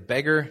was laid a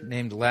beggar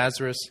named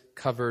Lazarus,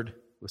 covered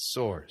with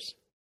sores.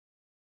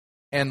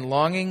 And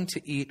longing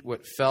to eat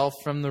what fell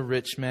from the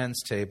rich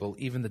man's table,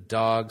 even the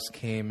dogs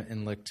came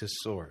and licked his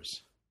sores.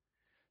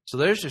 So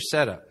there's your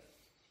setup.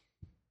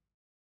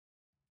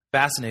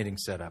 Fascinating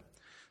setup.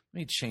 Let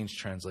me change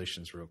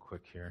translations real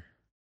quick here.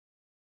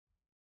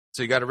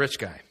 So you got a rich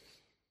guy.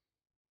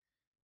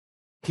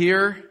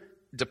 Here,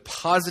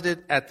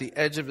 deposited at the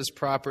edge of his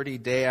property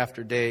day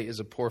after day, is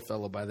a poor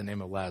fellow by the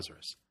name of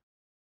Lazarus.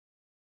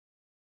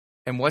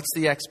 And what's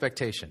the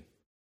expectation?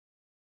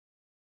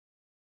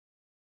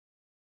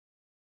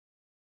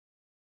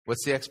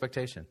 What's the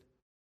expectation?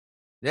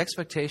 The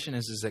expectation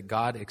is that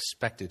God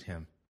expected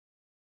him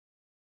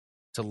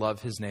to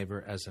love his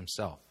neighbor as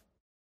himself,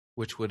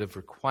 which would have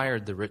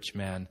required the rich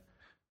man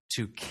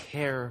to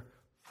care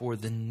for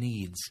the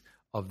needs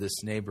of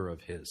this neighbor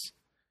of his,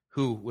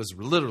 who was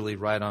literally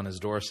right on his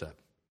doorstep.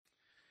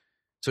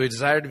 So he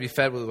desired to be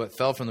fed with what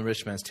fell from the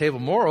rich man's table.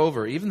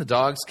 Moreover, even the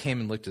dogs came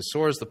and licked his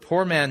sores. The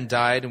poor man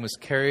died and was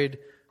carried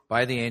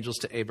by the angels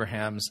to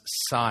Abraham's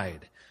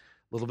side.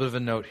 A little bit of a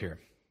note here.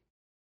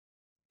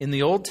 In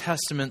the Old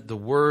Testament, the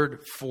word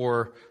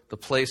for the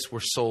place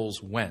where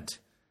souls went,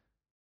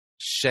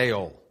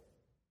 Sheol.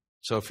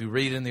 So if you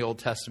read in the Old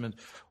Testament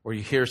or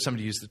you hear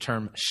somebody use the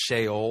term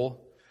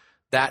Sheol,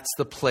 that's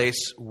the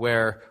place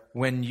where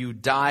when you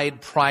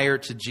died prior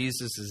to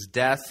Jesus'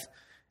 death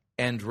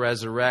and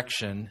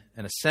resurrection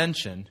and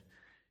ascension,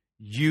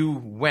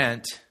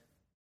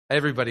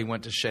 everybody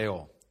went to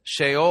Sheol.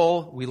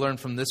 Sheol, we learn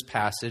from this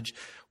passage,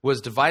 was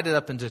divided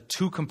up into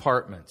two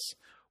compartments.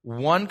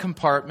 One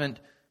compartment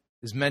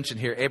is mentioned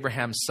here,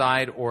 Abraham's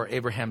side or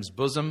Abraham's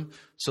bosom.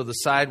 So the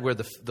side where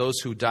those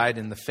who died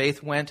in the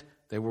faith went,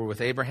 they were with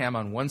Abraham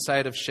on one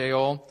side of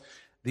Sheol.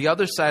 The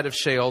other side of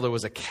Sheol, there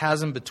was a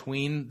chasm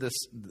between this,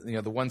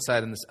 the one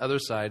side and this other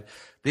side.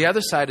 The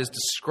other side is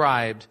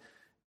described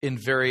in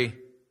very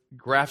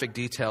graphic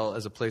detail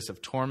as a place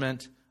of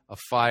torment, of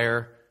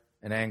fire,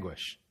 and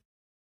anguish.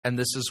 And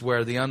this is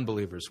where the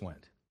unbelievers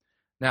went.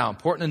 Now,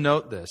 important to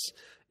note this,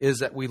 is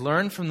that we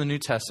learn from the New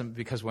Testament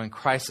because when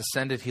Christ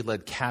ascended, he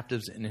led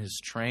captives in his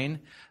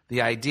train.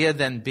 The idea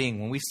then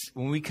being,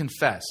 when we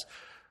confess,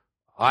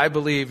 I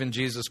believe in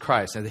Jesus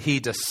Christ, and that he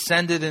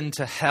descended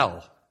into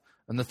hell,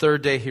 and the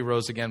third day he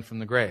rose again from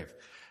the grave.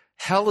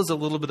 Hell is a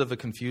little bit of a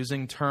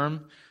confusing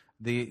term.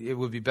 It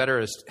would be better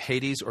as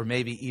Hades, or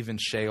maybe even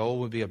Sheol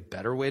would be a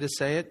better way to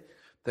say it,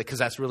 because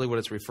that's really what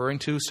it's referring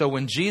to. So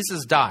when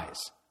Jesus dies,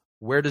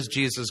 where does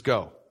Jesus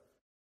go?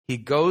 He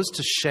goes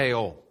to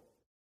Sheol.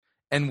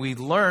 And we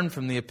learn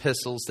from the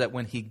epistles that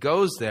when he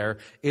goes there,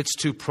 it's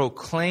to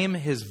proclaim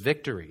his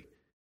victory.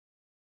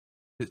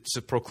 It's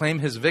to proclaim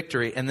his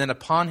victory. And then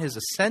upon his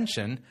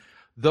ascension,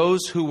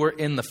 those who were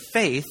in the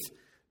faith,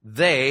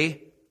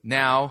 they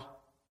now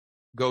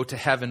go to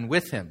heaven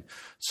with him.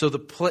 So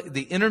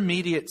the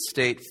intermediate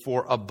state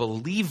for a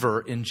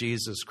believer in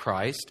Jesus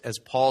Christ, as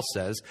Paul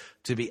says,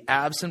 to be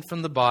absent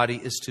from the body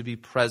is to be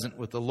present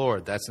with the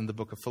Lord. That's in the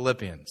book of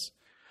Philippians.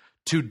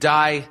 To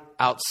die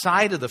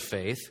outside of the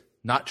faith,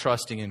 not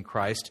trusting in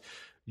Christ,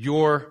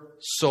 your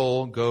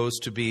soul goes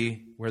to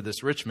be where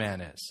this rich man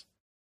is.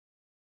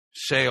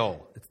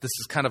 Sheol. This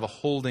is kind of a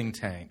holding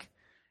tank.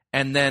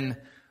 And then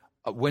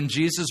when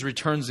Jesus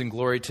returns in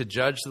glory to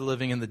judge the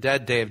living and the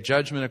dead, day of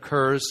judgment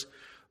occurs.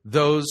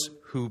 Those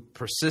who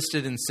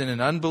persisted in sin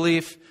and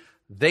unbelief,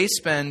 they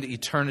spend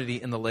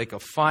eternity in the lake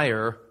of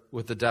fire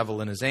with the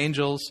devil and his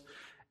angels.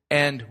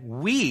 And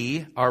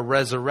we are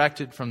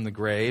resurrected from the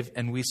grave,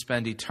 and we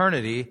spend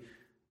eternity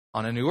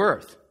on a new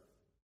earth.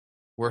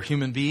 We're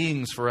human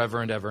beings forever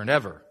and ever and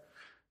ever.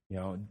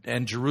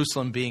 And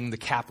Jerusalem being the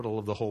capital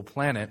of the whole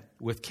planet,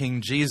 with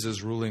King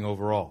Jesus ruling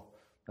over all.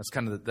 That's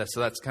kind of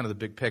the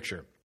big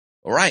picture.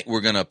 All right, we're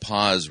going to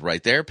pause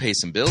right there, pay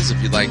some bills.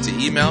 If you'd like to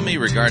email me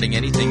regarding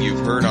anything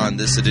you've heard on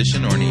this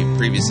edition or any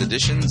previous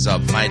editions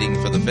of Fighting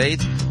for the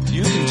Faith,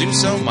 you can do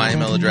so. My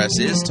email address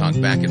is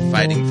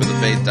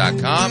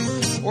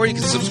talkback@fightingforthefaith.com, or you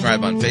can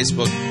subscribe on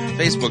Facebook,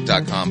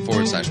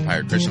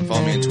 facebook.com/Pirate Christian.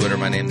 Follow me on Twitter,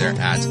 my name there,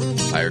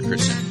 @Pirate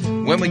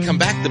Christian. When we come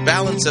back, the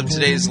balance of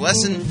today's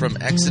lesson from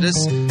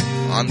Exodus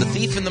on the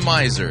thief and the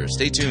miser.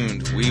 Stay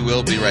tuned. We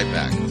will be right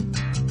back.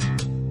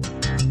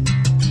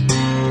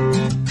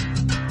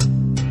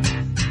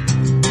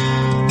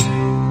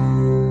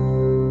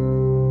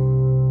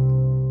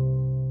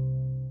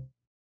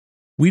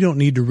 We don't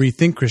need to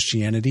rethink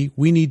Christianity.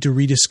 We need to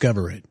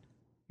rediscover it.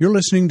 You're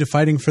listening to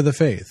Fighting for the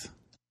Faith.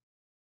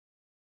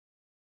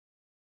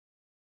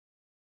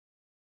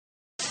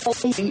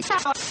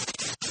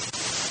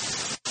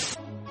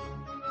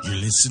 You're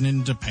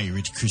listening to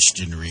Pirate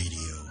Christian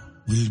Radio.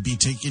 We'll be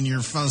taking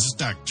your false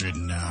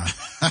doctrine now.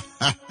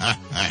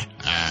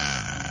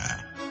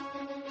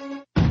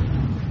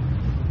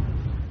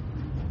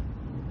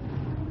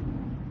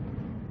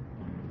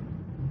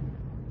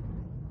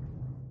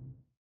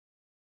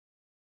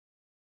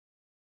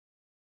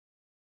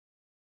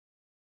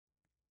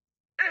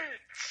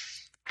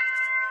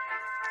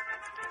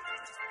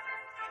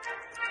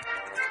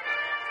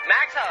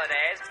 Max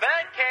Holiday's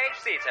Birdcage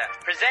Theatre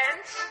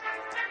presents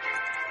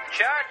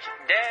Church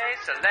Day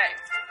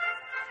Select.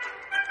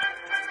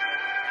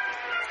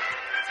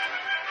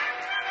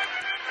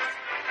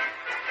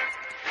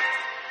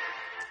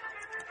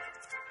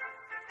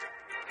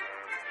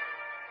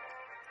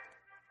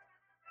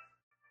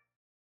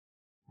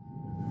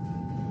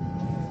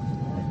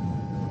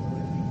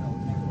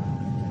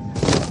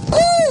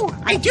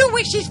 I do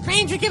wish these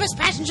planes would give us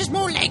passengers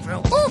more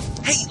legroom. Ooh.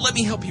 Hey, let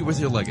me help you with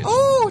your luggage.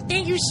 Oh,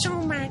 thank you so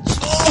much.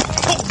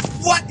 Oh,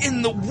 what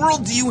in the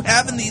world do you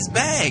have in these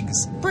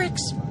bags?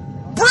 Bricks.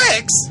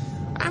 Bricks?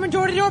 I'm a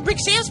door-to-door brick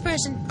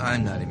salesperson.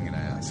 I'm not even going to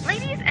ask.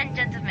 Ladies and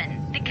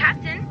gentlemen, the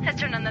captain has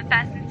turned on the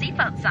fasten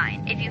seatbelt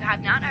sign. If you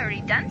have not already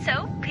done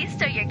so, please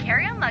stow your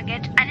carry-on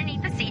luggage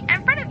underneath the seat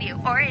in front of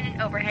you or in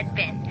an overhead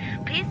bin.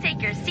 Please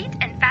take your seat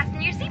and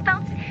fasten your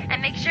seatbelts,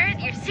 and make sure that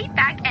your seat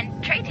back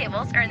and tray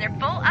tables are in their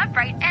full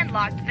upright and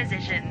locked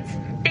positions.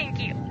 Thank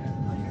you.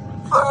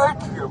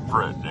 Thank you,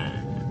 Brittany.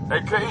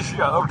 In case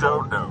y'all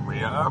don't know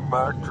me, I'm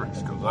Mark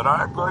Driscoll, and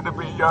I'm going to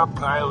be your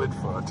pilot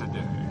for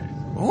today.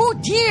 Oh,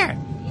 dear.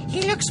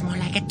 He looks more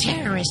like a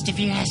terrorist, if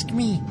you ask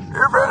me.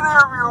 If any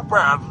of you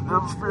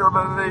passengers feel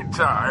at any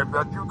time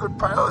that you could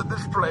pilot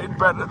this plane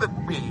better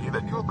than me,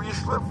 then you'll be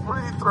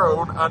swiftly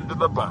thrown under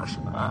the bus.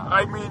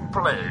 I mean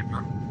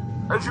plane.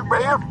 As you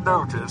may have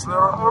noticed, there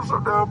are also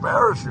no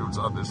parachutes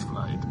on this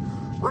flight,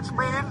 which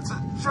means,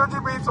 should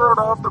you be thrown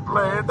off the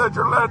plane, that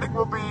your landing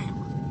will be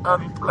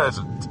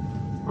unpleasant.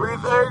 We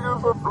thank you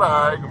for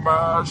flying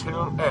Mars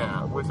Hill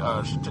Air with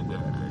us today.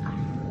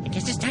 I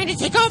guess it's time to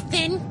take off,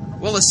 then.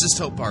 Well, let's just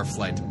hope our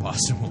flight to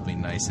Boston will be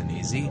nice and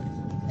easy.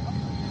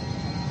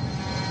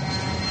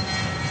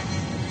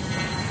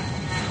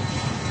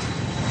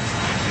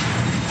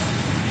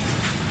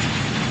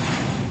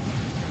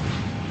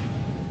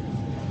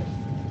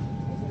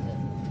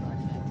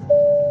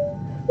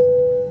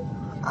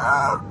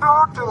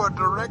 Due to a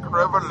direct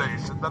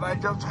revelation that I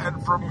just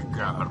had from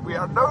God, we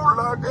are no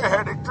longer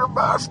heading to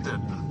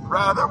Boston.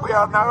 Rather, we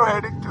are now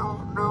heading to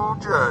New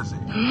Jersey.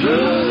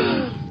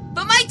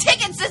 But my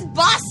ticket says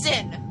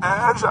Boston!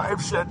 As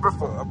I've said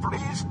before,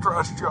 please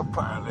trust your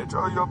pilot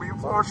or you'll be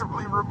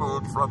forcibly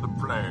removed from the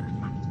plane.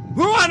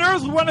 Who on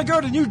earth would want to go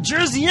to New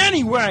Jersey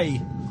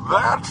anyway?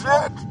 That's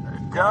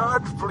it.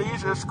 Guards,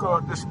 please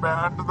escort this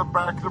man to the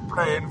back of the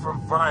plane for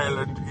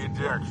violent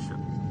ejection.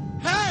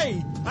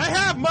 Hey! I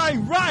have my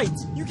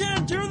rights! You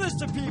can't do this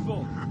to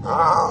people!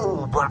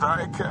 Oh, but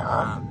I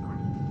can.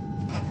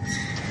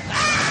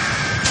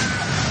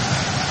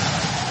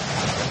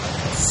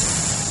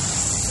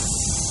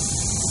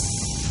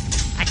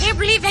 I can't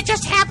believe that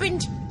just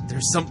happened.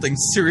 There's something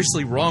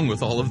seriously wrong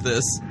with all of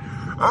this.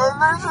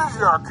 This is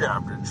your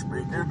captain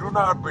speaking. Do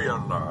not be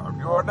alarmed.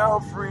 You are now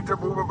free to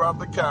move about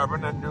the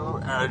cabin and do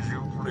as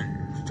you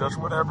please. Just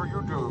whatever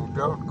you do,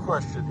 don't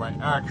question my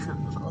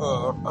actions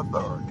or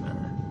authority.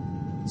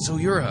 So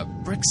you're a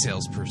brick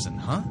salesperson,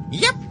 huh?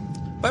 Yep.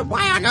 But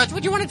why on earth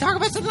would you want to talk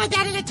about something like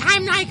that at a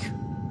time like...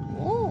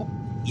 Oh.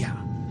 Yeah.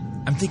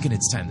 I'm thinking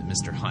it's time that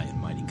Mr. High and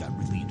Mighty got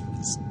relieved of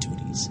his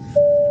duties.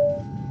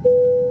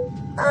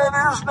 It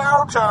is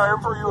now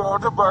time for you all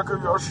to buckle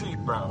your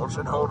seatbelts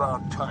and hold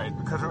on tight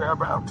because we're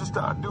about to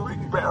start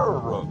doing barrel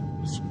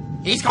rolls.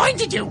 He's going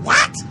to do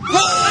what?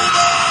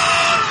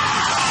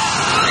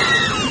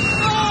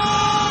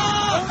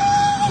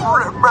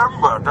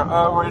 Remember to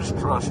always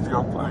trust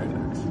your pilot.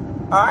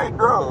 I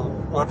know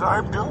what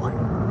I'm doing.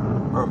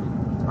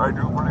 I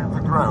do believe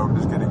the ground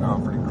is getting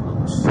awfully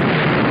close.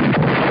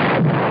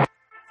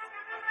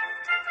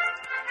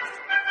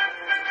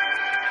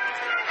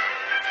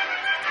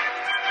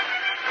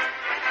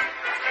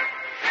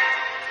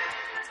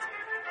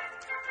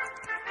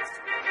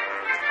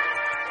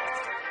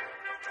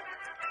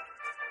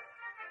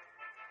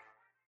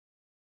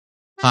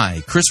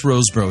 Hi, Chris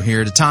Rosebrough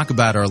here to talk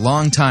about our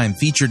longtime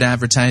featured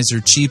advertiser,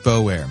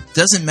 Cheapo Air.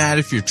 Doesn't matter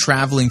if you're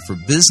traveling for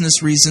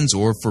business reasons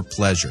or for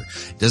pleasure.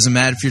 Doesn't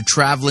matter if you're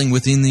traveling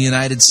within the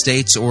United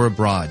States or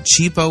abroad.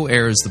 Cheapo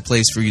Air is the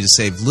place for you to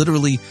save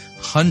literally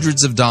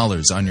hundreds of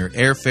dollars on your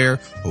airfare,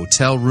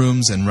 hotel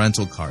rooms, and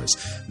rental cars.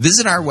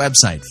 Visit our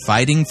website,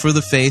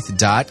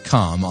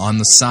 fightingforthefaith.com. On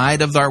the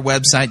side of our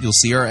website, you'll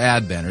see our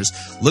ad banners.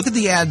 Look at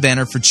the ad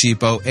banner for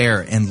Cheapo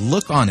Air and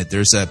look on it.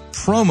 There's a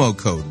promo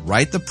code.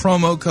 Write the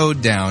promo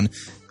code down.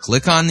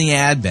 Click on the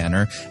ad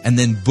banner and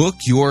then book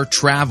your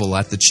travel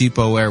at the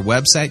Cheapo Air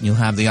website, and you'll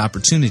have the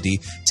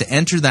opportunity to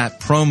enter that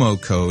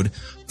promo code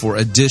for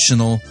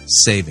additional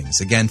savings.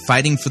 Again,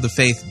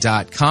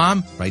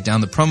 fightingforthefaith.com. Write down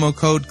the promo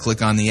code,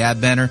 click on the ad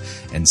banner,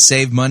 and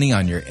save money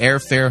on your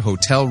airfare,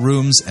 hotel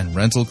rooms, and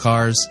rental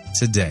cars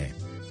today.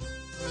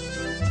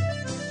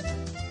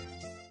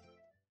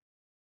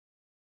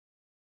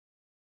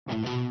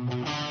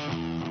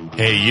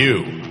 Hey,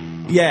 you.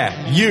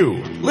 Yeah,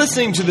 you.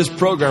 Listening to this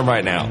program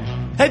right now.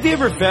 Have you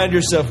ever found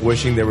yourself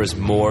wishing there was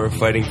more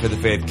Fighting for the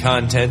Faith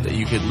content that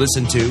you could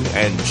listen to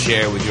and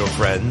share with your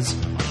friends?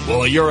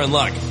 Well, you're in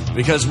luck,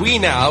 because we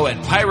now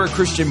at Pirate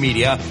Christian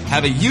Media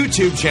have a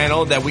YouTube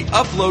channel that we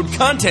upload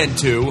content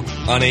to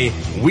on a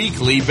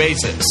weekly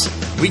basis.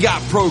 We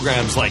got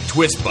programs like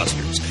Twist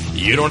Busters,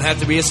 You Don't Have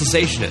to Be a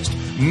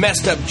Cessationist,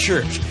 Messed Up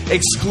Church,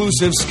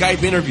 exclusive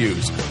Skype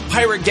interviews,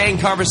 pirate gang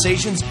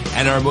conversations,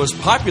 and our most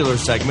popular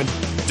segment,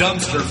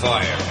 Dumpster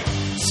Fire.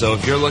 So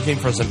if you're looking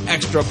for some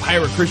extra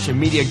Pirate Christian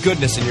Media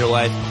goodness in your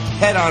life,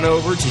 head on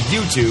over to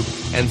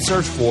YouTube and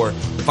search for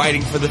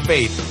Fighting for the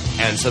Faith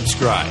and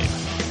subscribe.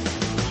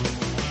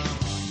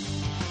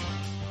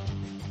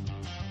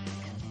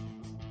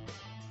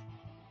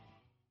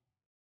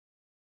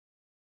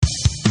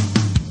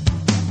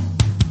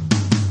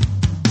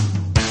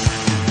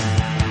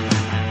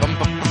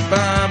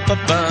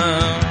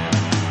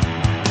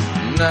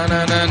 Na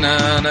na na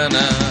na na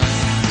na.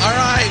 All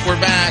right,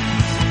 we're back.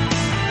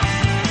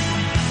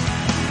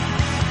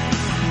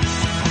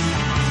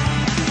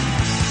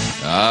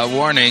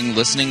 Warning,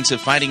 listening to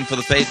Fighting for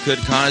the Faith could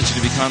cause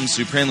you to become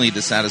supremely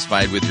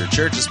dissatisfied with your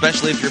church,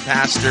 especially if your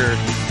pastor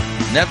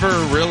never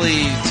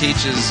really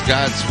teaches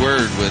God's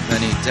word with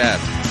any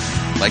depth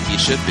like he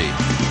should be.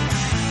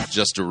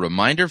 Just a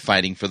reminder,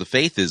 Fighting for the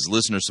Faith is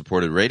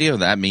listener-supported radio.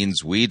 That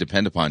means we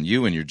depend upon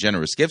you and your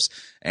generous gifts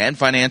and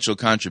financial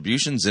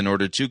contributions in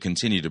order to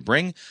continue to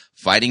bring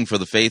Fighting for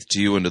the Faith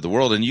to you into the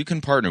world, and you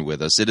can partner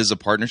with us. It is a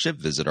partnership.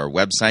 Visit our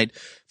website,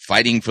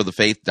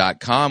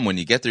 fightingforthefaith.com. When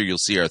you get there, you'll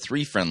see our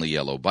three friendly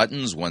yellow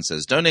buttons. One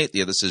says donate,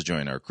 the other says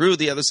join our crew,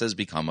 the other says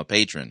become a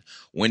patron.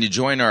 When you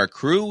join our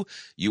crew,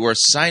 you are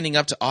signing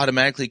up to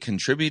automatically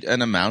contribute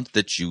an amount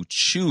that you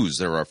choose.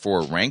 There are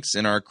 4 ranks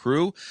in our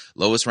crew.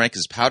 Lowest rank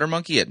is Powder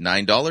Monkey at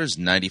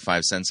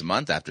 $9.95 a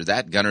month. After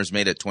that, Gunner's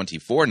Mate at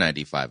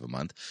 $24.95 a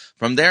month.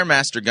 From there,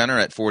 Master Gunner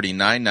at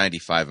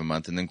 $49.95 a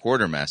month, and then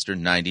Quartermaster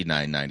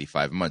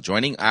 $99.95 a month.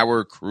 Joining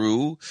our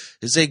crew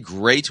is a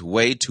great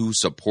way to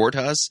support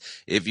us.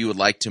 If you would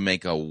like to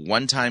make a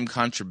one-time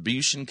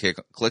contribution,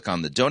 click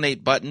on the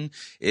donate button.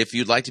 If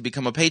you'd like to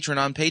become a patron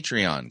on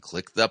Patreon,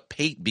 click the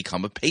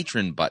become a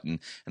patron button.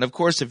 And of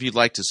course, if you'd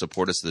like to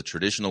support us the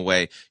traditional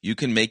way, you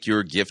can make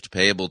your gift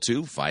payable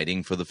to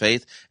Fighting for the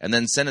Faith and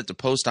then send it to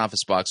Post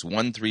Office Box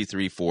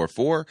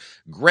 13344,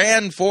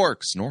 Grand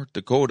Forks, North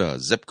Dakota,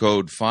 zip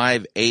code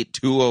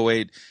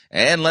 58208.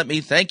 And let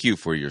me thank you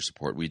for your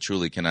support. We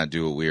truly cannot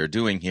do what we are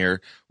doing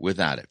here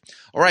without it.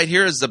 All right,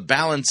 here is the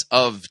balance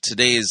of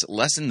today's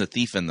lesson, The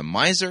Thief and the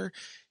Miser.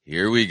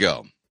 Here we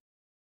go.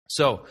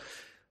 So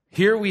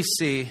here we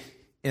see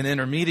an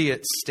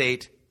intermediate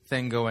state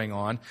thing going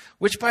on,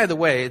 which, by the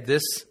way,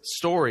 this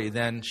story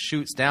then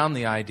shoots down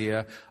the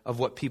idea of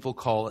what people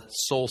call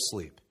soul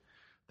sleep.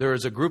 There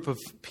is a group of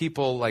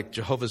people like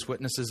Jehovah's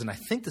Witnesses, and I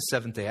think the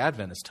Seventh-day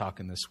Adventists talk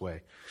in this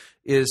way,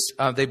 is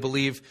they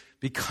believe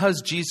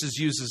because Jesus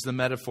uses the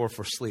metaphor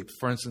for sleep,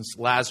 for instance,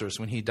 Lazarus,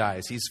 when he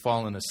dies, he's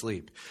fallen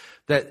asleep,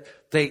 that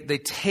they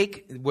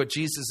take what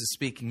Jesus is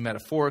speaking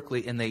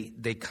metaphorically and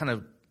they kind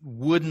of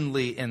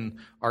woodenly and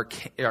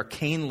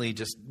arcanely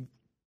just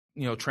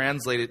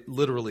translate it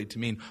literally to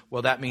mean,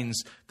 well, that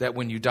means that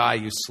when you die,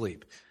 you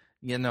sleep.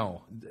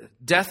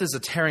 Death is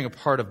a tearing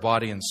apart of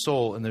body and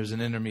soul, and there's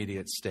an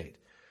intermediate state.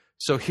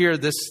 So here,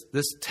 this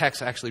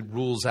text actually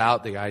rules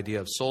out the idea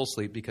of soul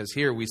sleep, because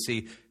here we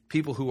see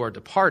people who are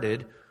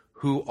departed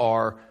who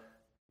are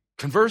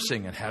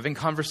conversing and having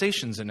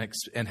conversations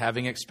and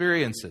having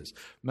experiences.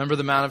 Remember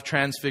the Mount of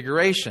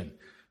Transfiguration.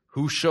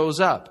 Who shows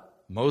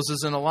up?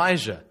 Moses and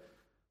Elijah.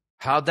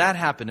 How'd that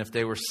happen if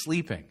they were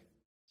sleeping?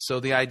 So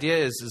the idea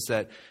is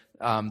that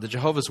the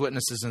Jehovah's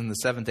Witnesses and the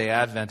Seventh-day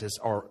Adventists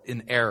are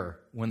in error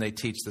when they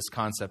teach this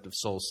concept of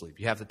soul sleep.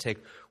 You have to take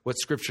what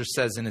Scripture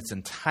says in its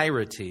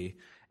entirety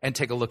and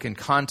take a look in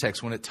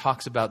context. When it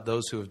talks about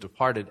those who have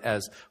departed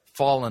as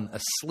fallen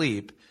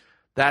asleep,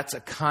 that's a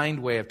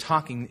kind way of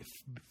talking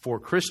for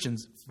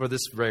Christians for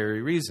this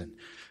very reason.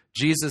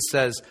 Jesus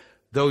says,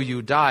 though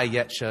you die,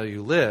 yet shall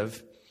you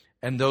live,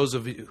 and those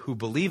of you who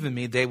believe in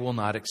me, they will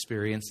not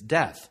experience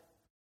death.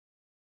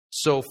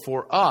 So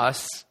for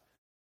us,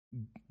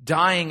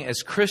 dying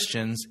as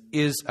Christians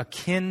is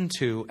akin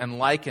to and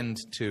likened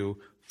to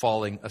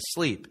falling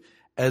asleep,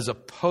 as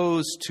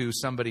opposed to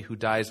somebody who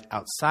dies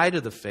outside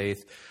of the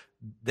faith.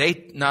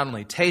 They not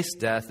only taste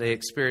death, they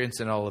experience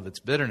it in all of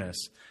its bitterness,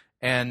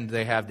 and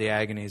they have the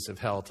agonies of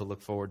hell to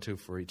look forward to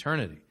for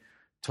eternity.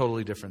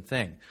 Totally different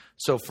thing.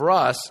 So for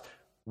us,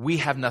 we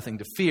have nothing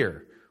to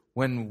fear.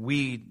 When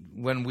we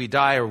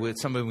die, or when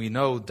somebody we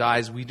know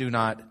dies, we do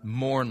not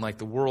mourn like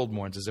the world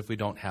mourns, as if we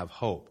don't have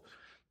hope.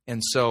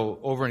 And so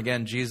over and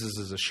again, Jesus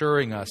is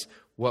assuring us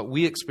what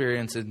we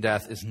experience in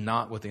death is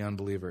not what the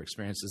unbeliever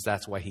experiences.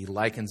 That's why he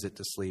likens it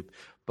to sleep.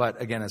 But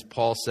again, as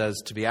Paul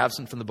says, to be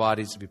absent from the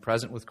body is to be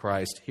present with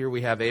Christ. Here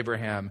we have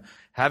Abraham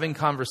having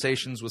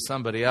conversations with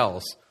somebody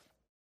else.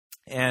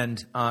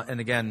 And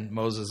again,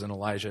 Moses and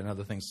Elijah and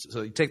other things.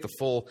 So you take the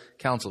full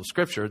counsel of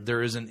Scripture,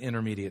 there is an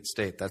intermediate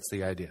state. That's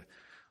the idea.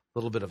 A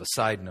little bit of a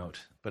side note,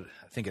 but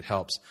I think it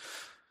helps.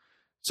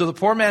 So the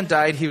poor man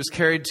died. He was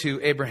carried to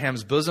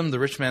Abraham's bosom. The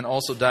rich man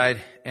also died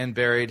and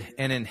buried.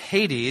 And in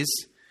Hades,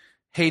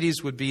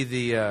 Hades would be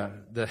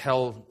the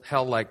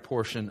hell-like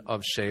portion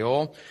of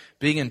Sheol.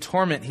 Being in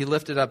torment, he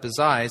lifted up his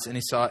eyes, and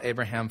he saw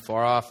Abraham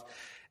far off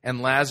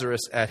and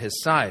Lazarus at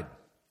his side.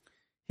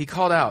 He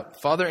called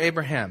out, "Father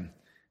Abraham,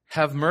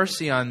 have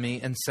mercy on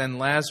me and send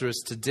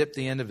Lazarus to dip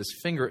the end of his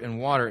finger in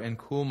water and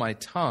cool my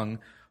tongue,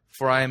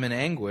 for I am in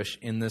anguish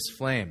in this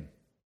flame."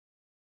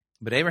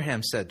 But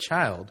Abraham said,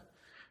 "Child,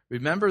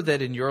 remember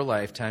that in your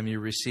lifetime you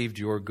received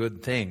your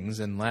good things,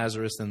 and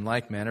Lazarus in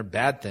like manner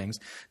bad things.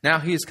 Now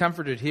he is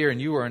comforted here,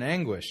 and you are in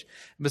anguish.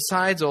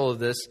 Besides all of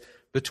this,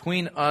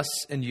 between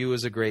us and you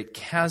is a great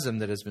chasm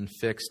that has been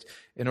fixed,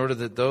 in order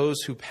that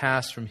those who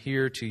pass from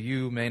here to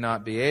you may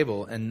not be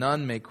able, and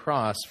none may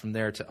cross from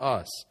there to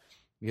us."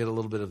 You get a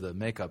little bit of the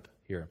makeup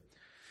here.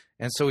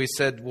 And so he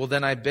said, "Well,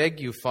 then I beg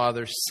you,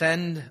 Father,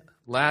 send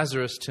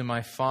Lazarus to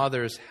my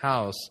father's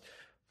house,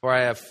 for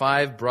I have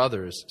 5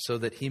 brothers, so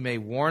that he may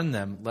warn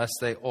them, lest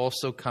they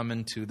also come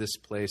into this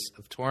place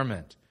of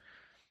torment."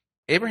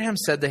 Abraham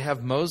said, "They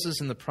have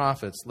Moses and the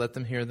prophets, let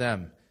them hear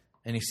them."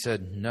 And he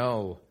said,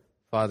 "No,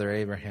 Father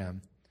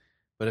Abraham,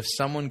 but if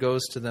someone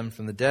goes to them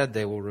from the dead,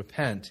 they will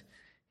repent."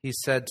 He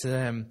said to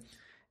them,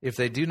 "If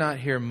they do not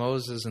hear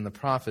Moses and the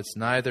prophets,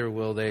 neither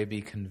will they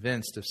be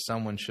convinced if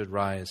someone should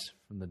rise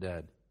from the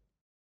dead."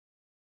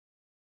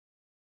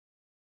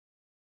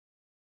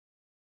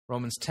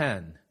 Romans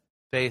 10,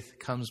 faith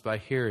comes by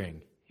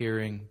hearing,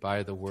 hearing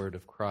by the word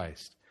of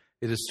Christ.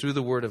 It is through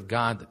the word of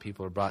God that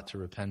people are brought to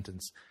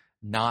repentance,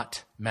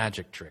 not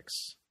magic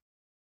tricks,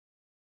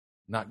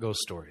 not ghost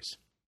stories.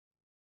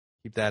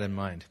 Keep that in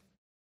mind.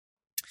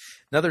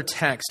 Another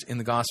text in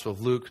the Gospel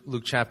of Luke,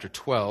 Luke chapter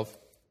 12.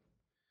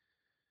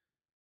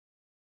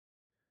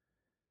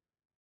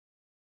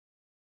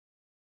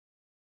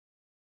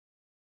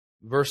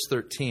 Verse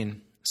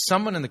 13,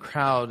 someone in the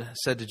crowd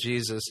said to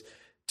Jesus,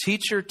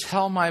 "Teacher,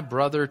 tell my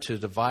brother to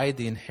divide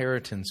the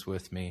inheritance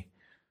with me."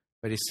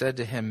 But he said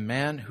to him,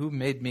 "Man, who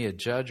made me a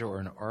judge or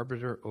an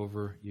arbiter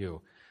over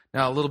you?"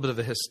 Now, a little bit of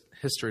a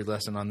history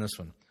lesson on this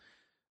one.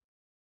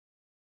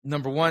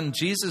 Number one,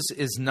 Jesus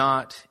is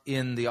not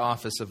in the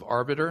office of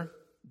arbiter.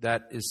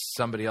 That is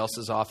somebody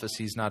else's office.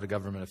 He's not a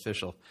government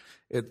official.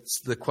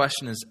 The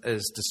question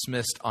is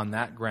dismissed on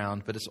that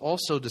ground, but it's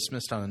also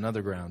dismissed on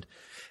another ground.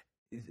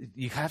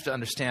 You have to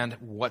understand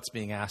what's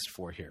being asked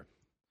for here.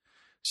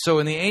 So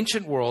in the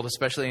ancient world,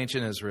 especially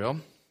ancient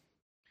Israel,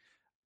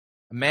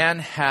 a man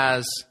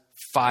has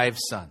 5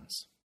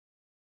 sons.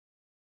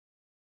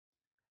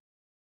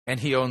 And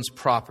he owns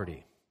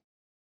property.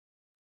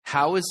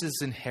 How is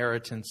his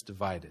inheritance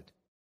divided?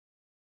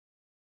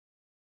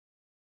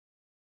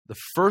 The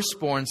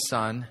firstborn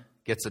son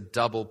gets a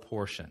double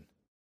portion.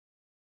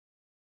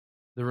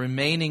 The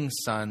remaining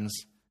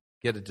sons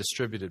get a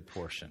distributed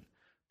portion.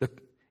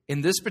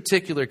 In this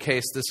particular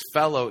case, this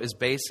fellow is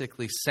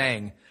basically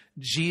saying,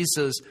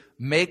 "Jesus,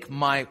 make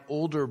my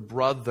older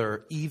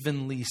brother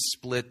evenly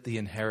split the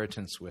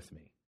inheritance with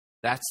me."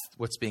 That's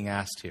what's being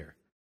asked here.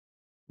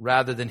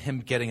 Rather than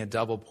him getting a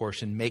double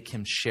portion, make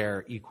him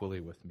share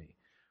equally with me.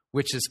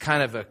 Which is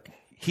kind of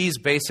he's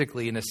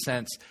basically, in a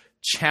sense,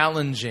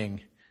 challenging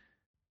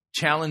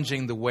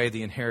the way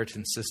the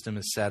inheritance system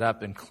is set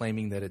up and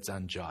claiming that it's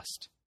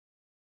unjust.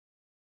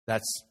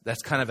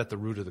 That's kind of at the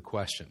root of the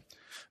question.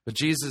 But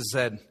Jesus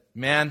said,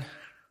 "Man,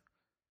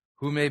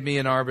 who made me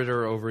an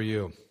arbiter over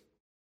you?"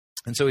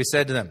 And so he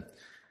said to them,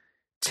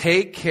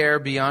 "Take care,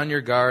 be on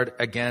your guard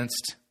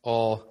against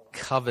all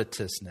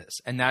covetousness."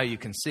 And now you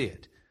can see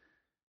it.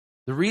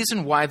 The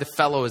reason why the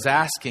fellow is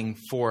asking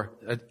for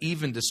an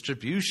even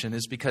distribution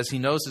is because he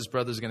knows his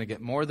brother is going to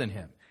get more than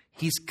him.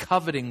 He's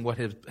coveting what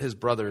his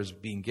brother is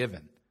being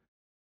given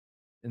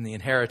in the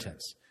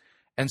inheritance.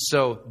 And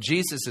so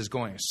Jesus is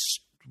going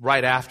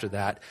right after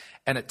that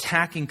and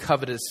attacking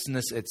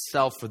covetousness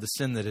itself for the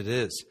sin that it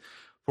is.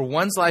 For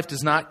one's life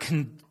does not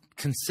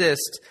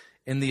consist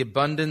in the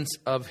abundance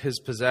of his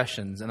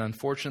possessions. And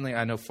unfortunately,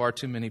 I know far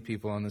too many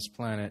people on this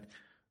planet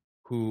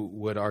who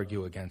would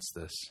argue against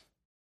this.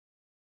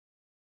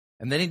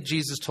 And then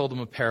Jesus told them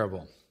a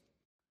parable.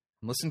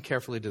 And listen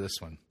carefully to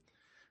this one.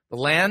 The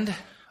land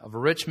of a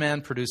rich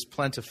man produced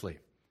plentifully.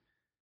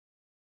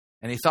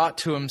 And he thought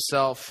to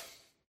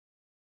himself,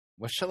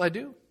 "What shall I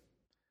do?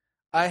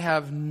 I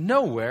have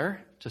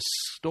nowhere to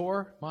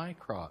store my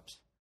crops."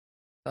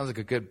 Sounds like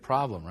a good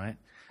problem, right?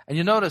 And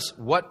you notice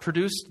what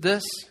produced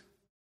this?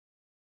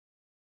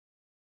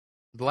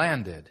 The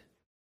land did.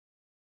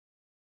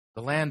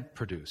 The land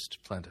produced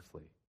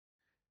plentifully.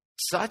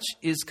 Such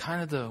is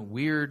kind of the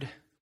weird,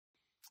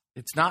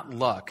 it's not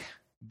luck,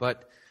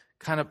 but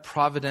kind of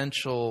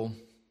providential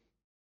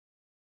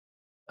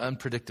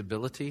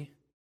unpredictability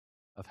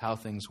of how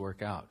things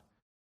work out.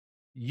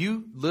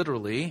 You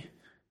literally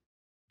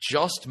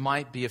just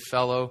might be a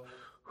fellow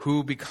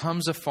who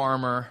becomes a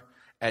farmer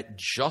at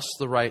just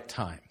the right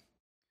time.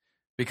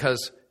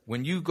 Because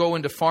when you go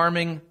into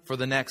farming for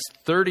the next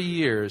 30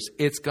 years,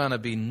 it's going to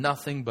be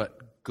nothing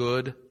but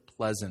good,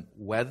 pleasant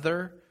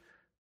weather,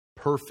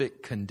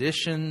 perfect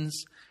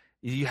conditions.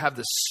 You have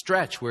this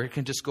stretch where it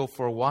can just go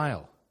for a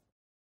while.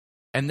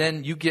 And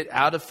then you get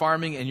out of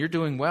farming and you're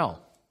doing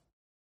well.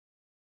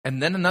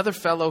 And then another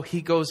fellow,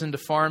 he goes into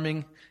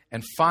farming,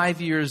 and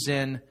 5 years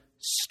in,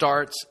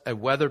 starts a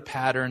weather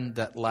pattern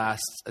that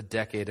lasts a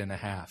decade and a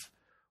half,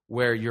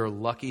 where you're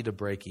lucky to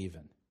break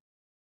even.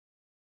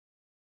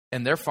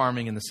 And they're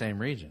farming in the same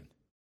region.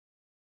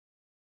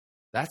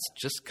 That's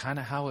just kind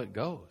of how it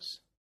goes.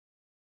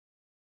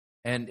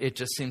 And it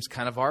just seems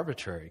kind of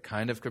arbitrary,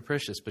 kind of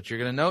capricious. But you're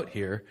going to note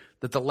here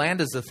that the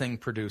land is the thing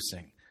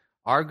producing.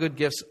 Our good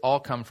gifts all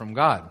come from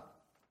God.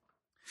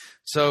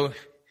 So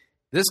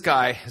this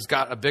guy has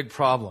got a big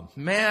problem.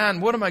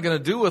 Man, what am I going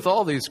to do with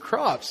all these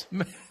crops?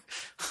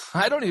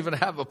 I don't even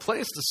have a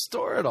place to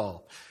store it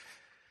all.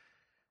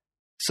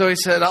 So he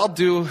said, I'll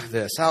do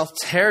this. I'll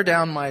tear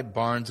down my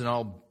barns and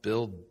I'll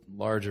build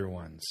larger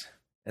ones.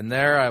 And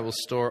there I will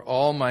store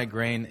all my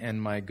grain and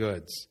my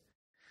goods.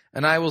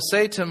 And I will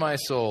say to my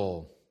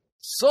soul,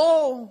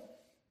 soul,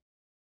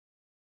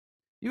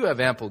 you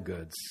have ample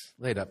goods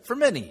laid up for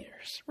many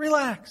years.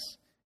 Relax,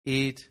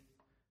 eat,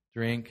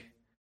 drink,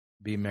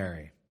 be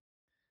merry.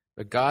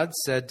 But God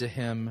said to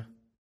him,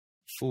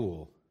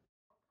 fool,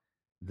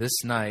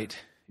 this night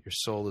your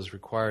soul is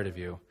required of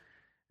you,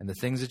 and the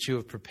things that you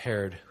have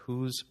prepared,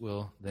 whose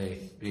will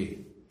they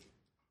be?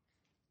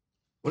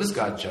 What is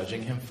God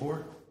judging him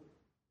for?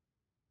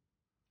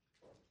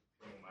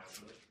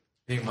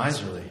 Being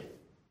miserly.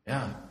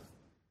 Yeah.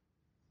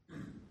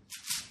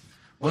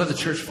 One of the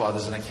church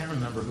fathers, and I can't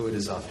remember who it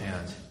is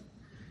offhand,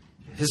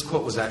 his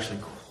quote was actually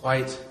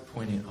quite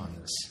poignant on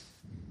this.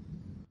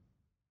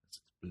 It's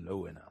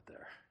blowing out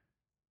there.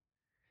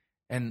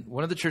 And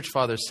one of the church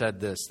fathers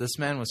said this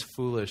man was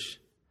foolish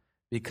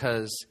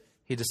because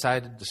he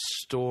decided to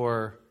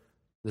store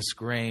this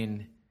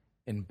grain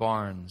in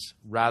barns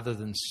rather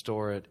than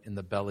store it in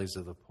the bellies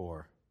of the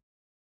poor.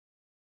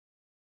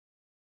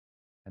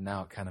 And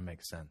now it kind of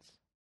makes sense.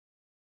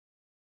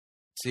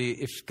 See,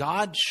 if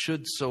God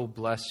should so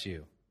bless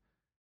you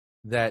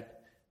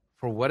that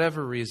for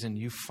whatever reason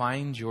you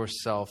find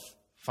yourself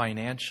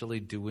financially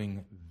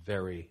doing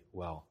very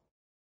well,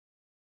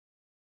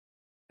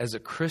 as a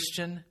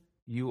Christian,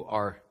 you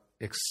are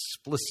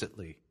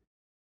explicitly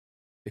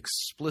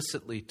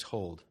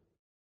told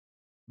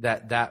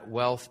that that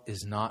wealth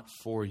is not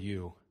for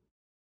you,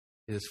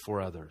 it is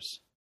for others.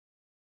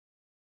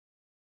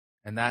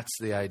 And that's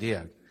the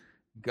idea.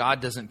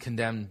 God doesn't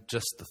condemn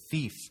just the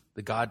thief.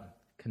 The God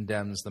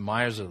condemns the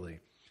miserly.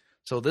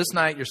 So this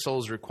night your soul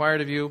is required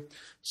of you.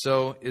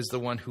 So is the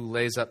one who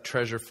lays up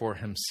treasure for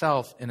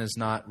himself and is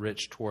not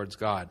rich towards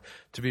God.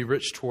 To be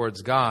rich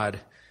towards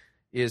God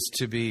is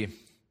to be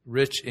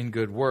rich in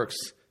good works,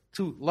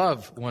 to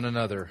love one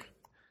another,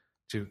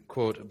 to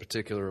quote a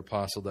particular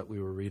apostle that we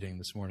were reading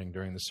this morning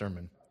during the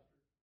sermon.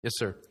 Yes,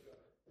 sir.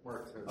 I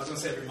was going to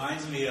say, it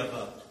reminds me of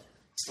a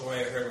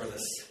story I heard where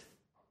this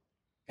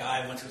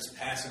guy went to his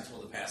pastor and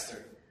told the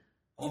pastor,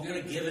 I won't be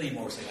able to give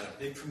anymore because I got a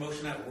big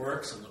promotion at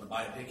work, so I'm going to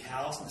buy a big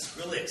house, and it's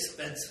really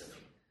expensive.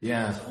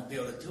 Yeah. So I won't be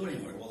able to do it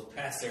anymore. Well, the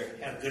pastor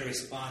had a good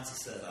response. He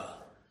said, well,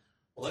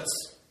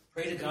 let's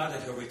pray to God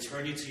that he'll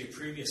return you to your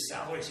previous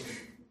salary so you can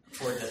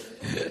afford to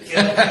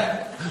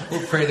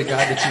We'll pray to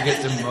God that you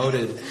get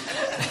demoted.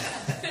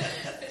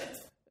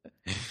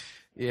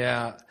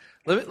 Yeah.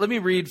 Let me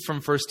read from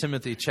 1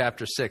 Timothy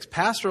chapter 6,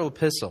 pastoral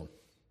epistle.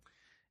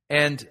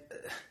 And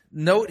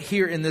note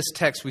here in this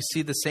text, we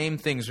see the same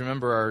things.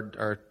 Remember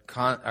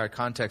our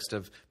context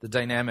of the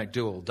dynamic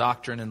dual,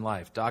 doctrine and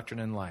life.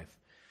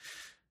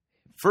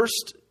 1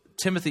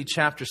 Timothy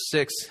chapter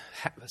 6,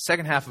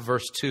 second half of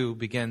verse 2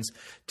 begins,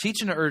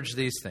 teach and urge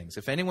these things.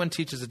 If anyone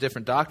teaches a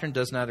different doctrine,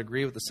 does not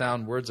agree with the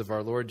sound words of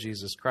our Lord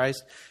Jesus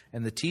Christ,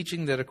 and the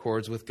teaching that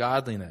accords with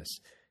godliness.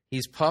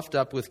 He's puffed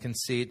up with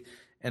conceit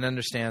and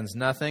understands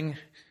nothing.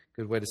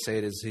 Good way to say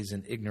it is he's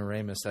an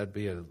ignoramus. That'd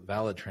be a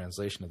valid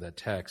translation of that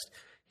text.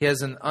 He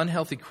has an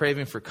unhealthy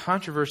craving for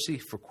controversy,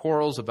 for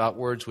quarrels about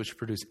words which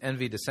produce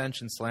envy,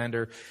 dissension,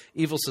 slander,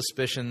 evil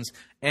suspicions,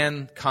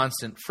 and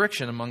constant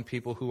friction among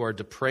people who are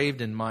depraved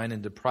in mind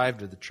and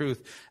deprived of the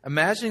truth,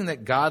 imagining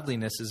that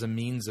godliness is a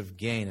means of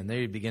gain. And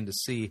there you begin to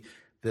see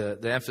the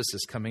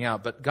emphasis coming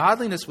out. But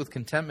godliness with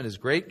contentment is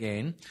great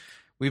gain.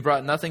 We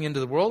brought nothing into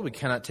the world. We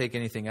cannot take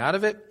anything out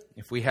of it.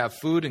 If we have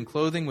food and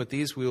clothing, with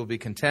these we will be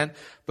content.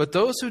 But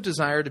those who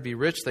desire to be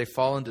rich, they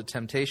fall into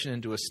temptation,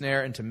 into a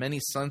snare, into many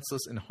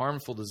senseless and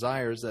harmful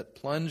desires that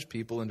plunge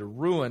people into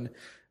ruin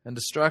and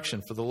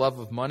destruction. For the love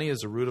of money is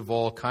the root of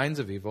all kinds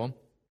of evil.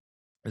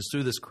 It's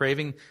through this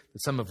craving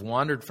that some have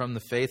wandered from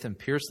the faith and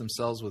pierced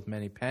themselves with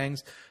many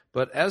pangs.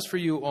 But as for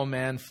you, O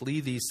man,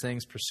 flee these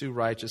things, pursue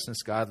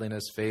righteousness,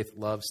 godliness, faith,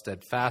 love,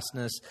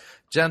 steadfastness,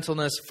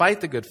 gentleness, fight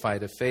the good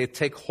fight of faith,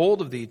 take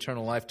hold of the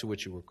eternal life to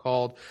which you were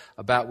called,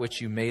 about which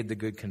you made the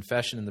good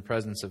confession in the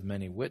presence of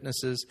many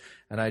witnesses.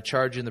 And I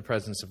charge you in the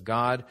presence of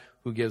God,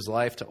 who gives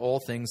life to all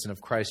things, and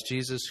of Christ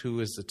Jesus, who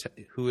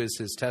is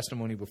his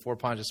testimony before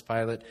Pontius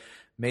Pilate,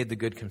 made the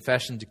good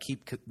confession to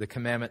keep the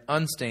commandment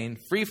unstained,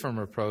 free from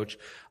reproach,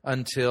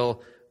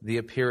 until the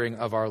appearing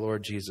of our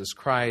Lord Jesus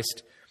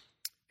Christ.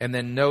 And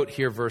then note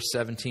here, verse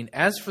 17,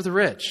 as for the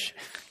rich,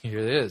 here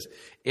it is,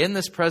 in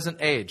this present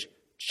age,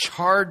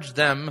 charge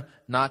them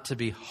not to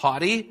be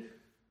haughty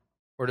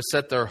or to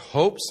set their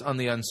hopes on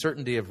the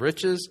uncertainty of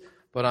riches,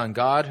 but on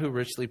God who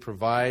richly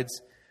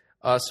provides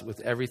us with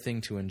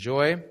everything to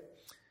enjoy.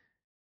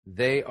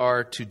 They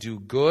are to do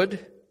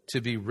good,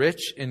 to be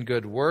rich in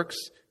good works,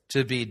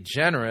 to be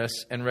generous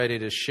and ready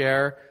to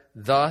share,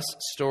 thus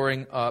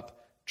storing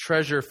up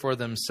treasure for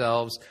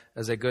themselves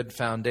as a good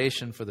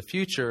foundation for the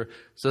future,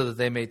 so that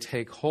they may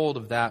take hold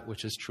of that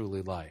which is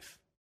truly life.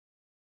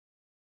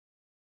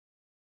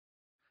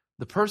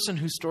 The person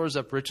who stores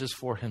up riches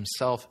for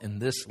himself in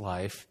this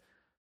life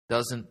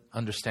doesn't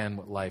understand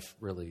what life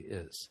really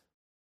is.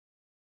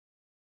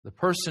 The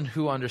person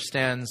who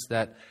understands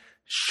that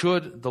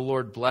should the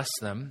Lord bless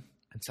them,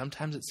 and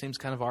sometimes it seems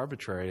kind of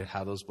arbitrary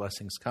how those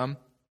blessings come,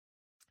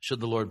 should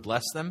the Lord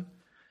bless them,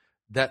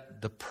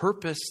 that the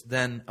purpose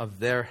then of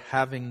their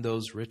having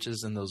those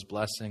riches and those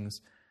blessings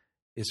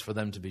is for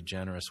them to be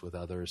generous with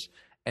others.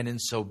 And in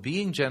so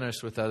being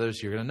generous with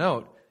others, you're going to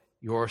note,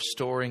 you're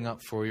storing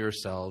up for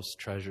yourselves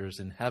treasures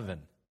in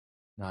heaven,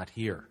 not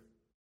here.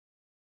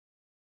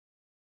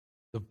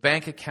 The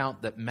bank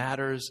account that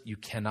matters, you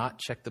cannot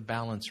check the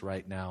balance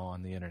right now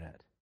on the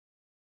internet.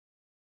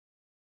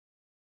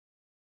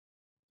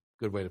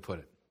 Good way to put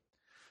it.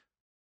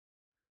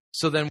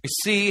 So then we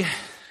see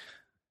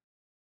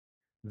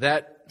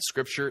that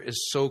Scripture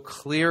is so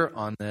clear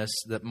on this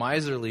that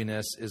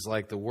miserliness is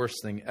like the worst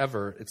thing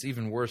ever. It's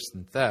even worse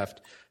than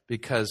theft,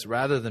 because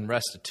rather than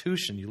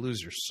restitution, you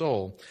lose your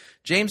soul.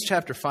 James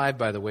chapter 5,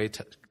 by the way,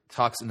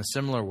 talks in a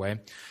similar way.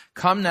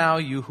 Come now,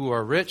 you who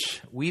are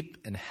rich, weep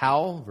and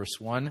howl, verse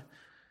 1,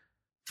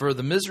 for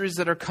the miseries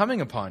that are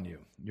coming upon you.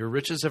 Your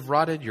riches have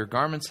rotted, your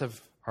garments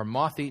are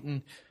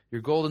moth-eaten,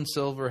 your gold and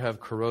silver have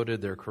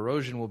corroded, their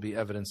corrosion will be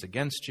evidence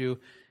against you,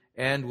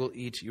 and will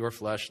eat your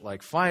flesh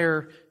like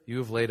fire. You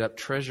have laid up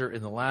treasure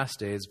in the last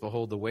days.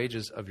 Behold, the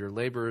wages of your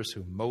laborers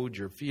who mowed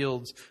your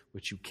fields,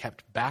 which you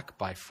kept back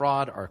by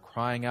fraud, are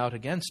crying out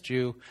against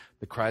you.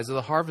 The cries of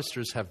the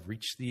harvesters have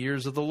reached the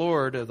ears of the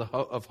Lord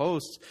of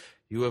hosts.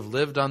 You have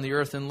lived on the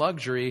earth in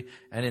luxury,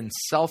 and in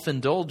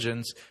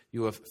self-indulgence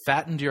you have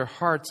fattened your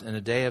hearts in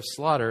a day of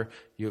slaughter.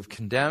 You have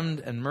condemned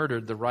and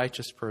murdered the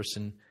righteous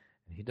person,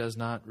 and he does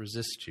not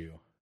resist you.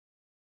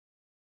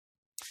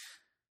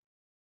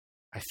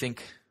 I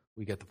think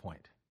we get the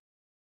point.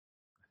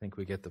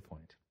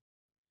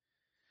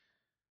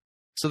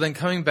 So then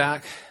coming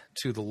back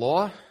to the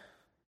law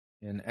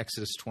in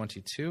Exodus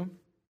 22,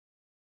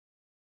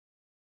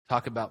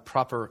 talk about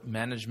proper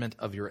management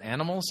of your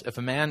animals. If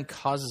a man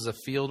causes a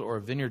field or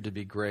a vineyard to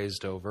be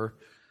grazed over,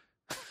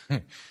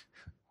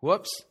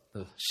 whoops,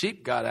 the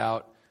sheep got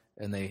out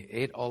and they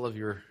ate all of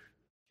your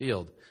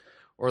field.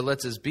 Or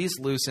lets his beast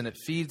loose and it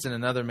feeds in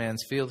another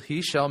man's field,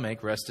 he shall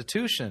make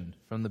restitution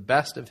from the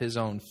best of his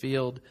own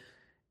field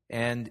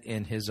and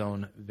in his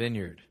own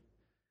vineyard.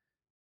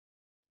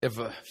 If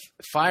a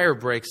fire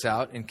breaks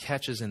out and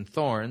catches in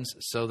thorns,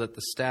 so that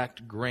the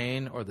stacked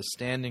grain or the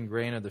standing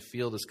grain of the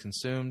field is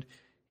consumed,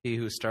 he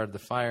who started the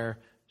fire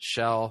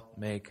shall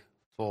make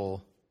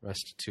full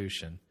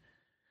restitution.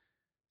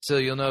 So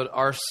you'll note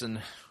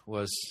arson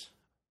was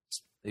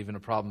even a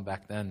problem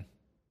back then.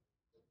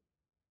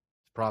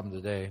 It's a problem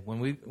today.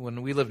 When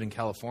we lived in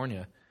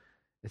California,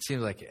 it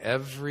seemed like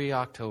every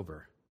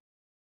October,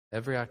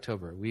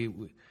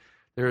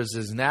 there is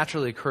this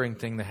naturally occurring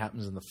thing that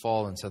happens in the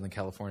fall in Southern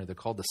California. They're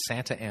called the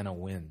Santa Ana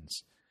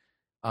winds.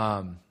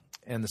 And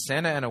the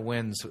Santa Ana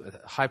winds,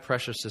 a high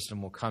pressure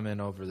system will come in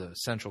over the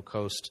central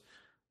coast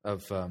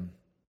of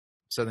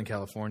Southern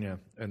California,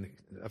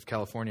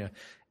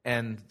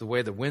 and the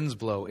way the winds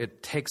blow,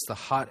 it takes the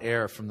hot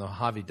air from the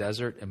Mojave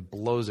Desert and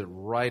blows it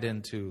right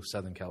into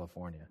Southern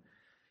California.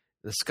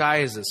 The sky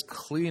is as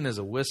clean as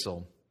a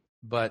whistle,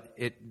 but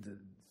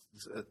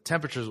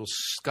temperatures will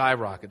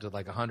skyrocket to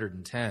like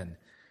 110.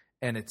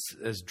 And it's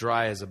as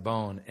dry as a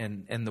bone,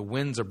 and the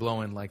winds are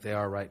blowing like they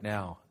are right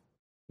now.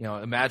 You know,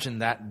 imagine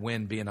that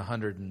wind being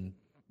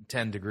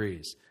 110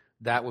 degrees.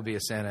 That would be a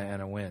Santa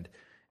Ana wind.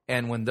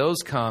 And when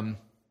those come,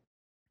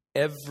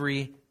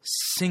 every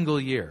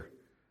single year,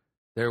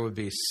 there would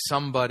be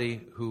somebody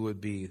who would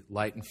be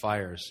lighting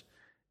fires,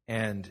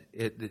 and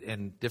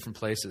in different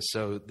places.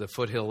 So the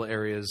foothill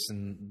areas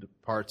and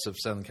parts of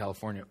Southern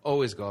California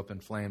always go up in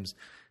flames,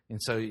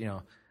 and so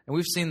and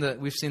we've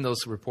seen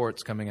those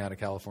reports coming out of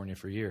California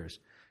for years,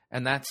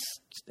 and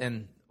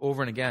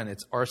over and again,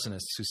 it's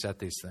arsonists who set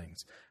these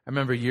things. I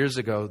remember years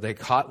ago they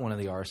caught one of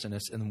the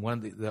arsonists, and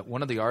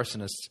one of the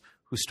arsonists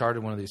who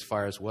started one of these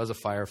fires was a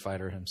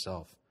firefighter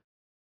himself.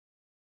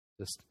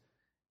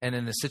 And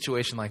in a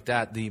situation like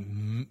that, the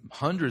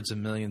hundreds of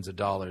millions of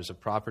dollars of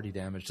property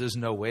damage, there's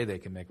no way they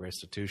can make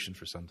restitution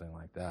for something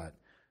like that.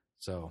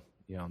 So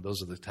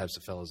those are the types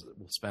of fellows that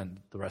will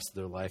spend the rest of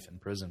their life in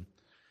prison.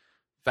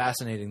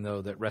 Fascinating,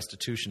 though, that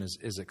restitution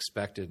is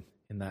expected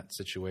in that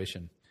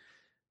situation.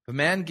 If a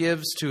man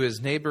gives to his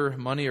neighbor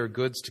money or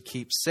goods to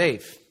keep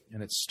safe,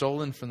 and it's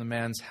stolen from the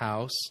man's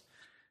house,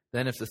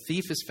 then if the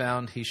thief is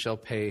found, he shall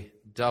pay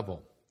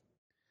double.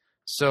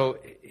 So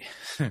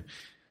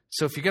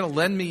if you're going to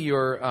lend me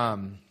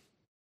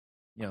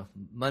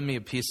lend me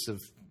a piece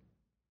of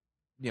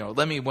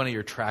lend me one of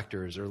your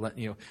tractors, or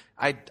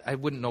I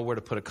wouldn't know where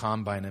to put a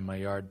combine in my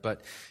yard,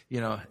 but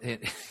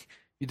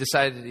you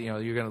decided,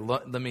 you're going to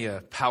lend me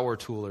a power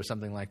tool or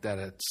something like that,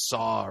 a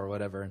saw or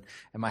whatever,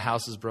 and my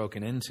house is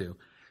broken into.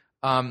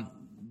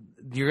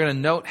 You're going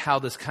to note how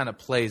this kind of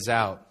plays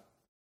out,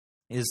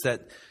 is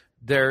that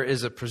there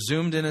is a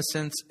presumed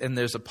innocence and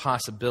there's a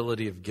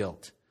possibility of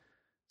guilt.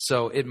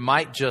 So it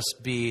might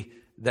just be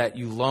that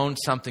you loaned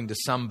something to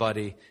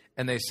somebody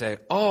and they say,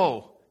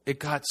 oh, it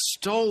got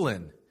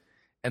stolen,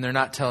 and they're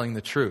not telling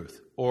the truth,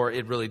 or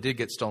it really did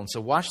get stolen.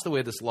 So watch the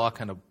way this law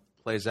kind of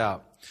plays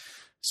out.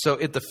 So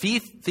if the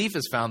thief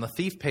is found, the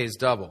thief pays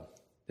double.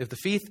 If the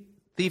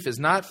thief is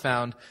not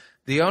found,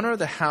 the owner of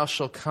the house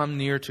shall come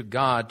near to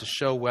God to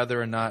show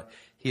whether or not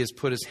he has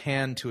put his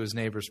hand to his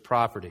neighbor's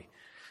property.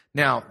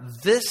 Now,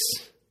 this,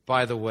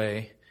 by the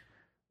way,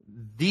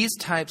 these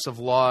types of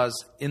laws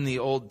in the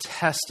Old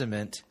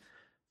Testament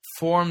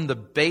form the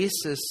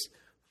basis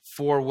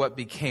for what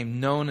became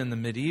known in the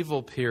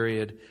medieval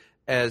period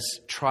as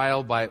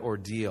trial by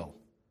ordeal.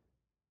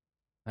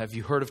 Have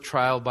you heard of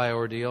trial by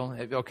ordeal?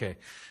 Okay.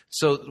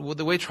 So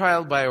the way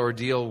trial by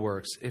ordeal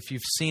works, if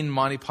you've seen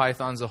Monty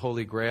Python's The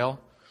Holy Grail,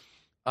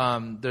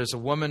 there's a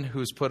woman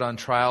who's put on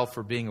trial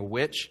for being a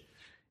witch.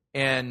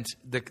 And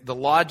the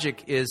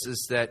logic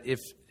is that if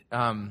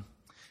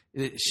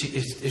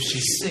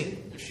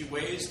she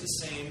weighs the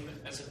same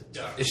as a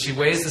duck. If she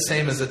weighs the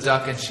same as a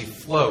duck and she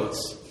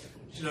floats.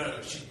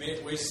 No, she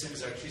weighs the same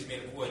as a duck. She's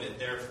made of wood and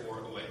therefore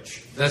a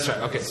witch. That's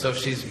right. Okay, so if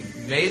she's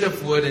made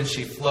of wood and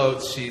she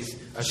floats, she's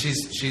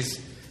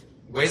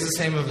weighs the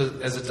same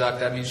as a duck.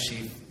 That means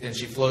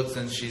she floats,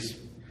 then she's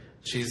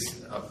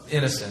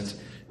innocent.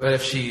 But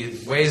if she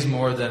weighs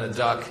more than a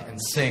duck and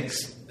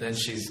sinks, then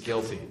she's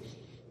guilty.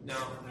 No,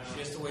 she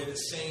has to weigh the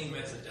same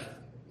as a duck.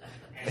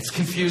 It's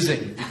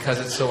confusing because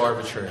it's so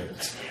arbitrary.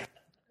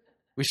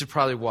 We should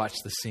probably watch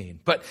the scene.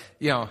 But,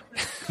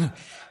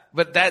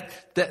 but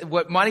that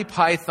what Monty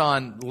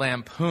Python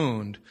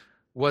lampooned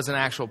was an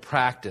actual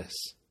practice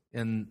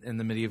in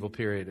the medieval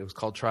period. It was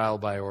called trial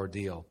by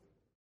ordeal.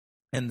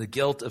 And the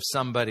guilt of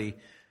somebody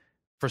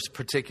for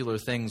particular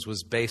things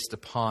was based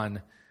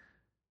upon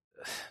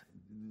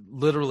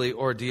literally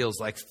ordeals,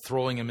 like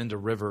throwing them into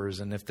rivers,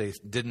 and if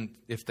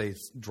they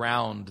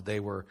drowned, they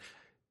were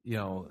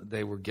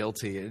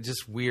guilty. It's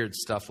just weird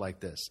stuff like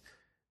this.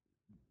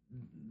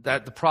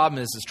 That the problem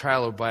is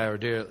trial by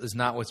ordeal is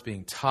not what's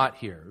being taught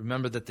here.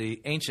 Remember that the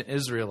ancient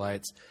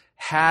Israelites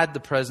had the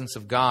presence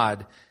of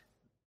God.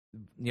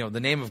 The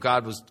name of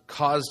God was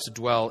caused to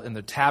dwell in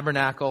the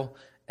tabernacle,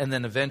 and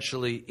then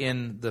eventually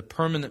in the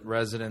permanent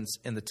residence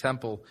in the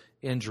temple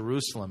in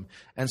Jerusalem.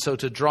 And so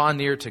to draw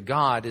near to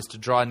God is to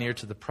draw near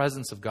to the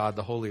presence of God,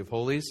 the Holy of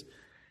Holies.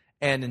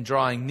 And in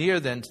drawing near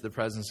then to the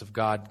presence of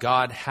God,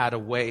 God had a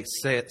way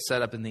set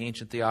up in the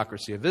ancient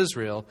theocracy of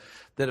Israel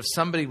that if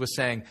somebody was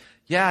saying,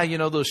 yeah,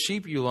 those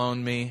sheep you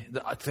loaned me,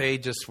 they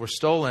just were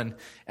stolen,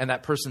 and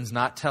that person's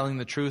not telling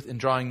the truth, and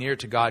drawing near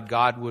to God,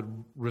 God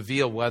would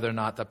reveal whether or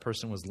not that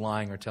person was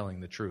lying or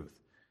telling the truth.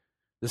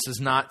 This is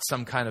not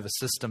some kind of a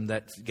system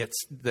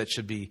that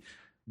should be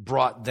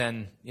brought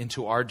then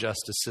into our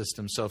justice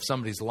system. So if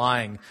somebody's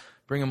lying,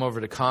 bring them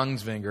over to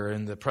Kongsvinger,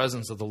 and the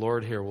presence of the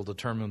Lord here will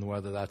determine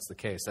whether that's the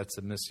case. That's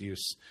a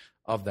misuse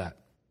of that.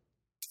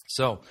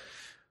 So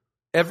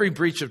every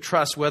breach of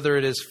trust, whether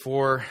it is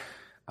for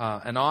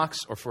an ox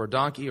or for a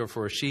donkey or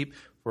for a sheep,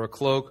 for a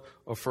cloak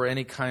or for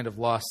any kind of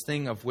lost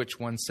thing of which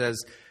one says,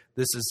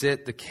 this is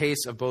it, the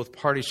case of both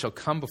parties shall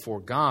come before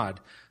God.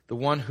 The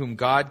one whom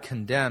God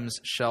condemns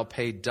shall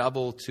pay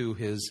double to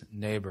his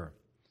neighbor.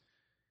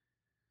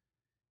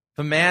 If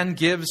a man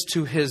gives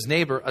to his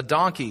neighbor a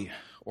donkey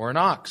or an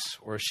ox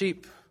or a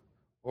sheep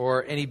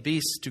or any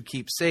beast to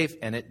keep safe,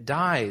 and it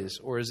dies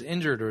or is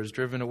injured or is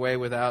driven away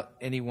without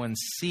anyone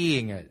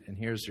seeing it, and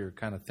here's your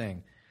kind of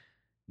thing.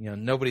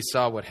 Nobody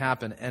saw what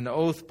happened. An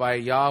oath by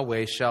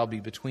Yahweh shall be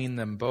between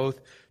them both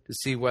to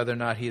see whether or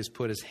not he has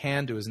put his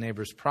hand to his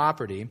neighbor's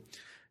property.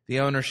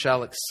 The owner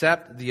shall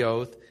accept the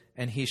oath,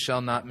 and he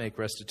shall not make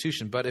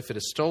restitution. But if it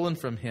is stolen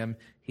from him,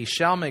 he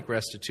shall make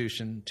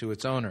restitution to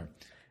its owner.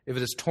 If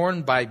it is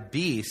torn by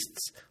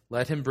beasts,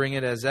 let him bring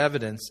it as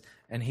evidence,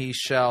 and he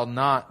shall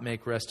not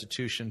make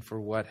restitution for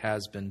what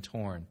has been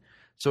torn.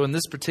 So in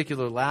this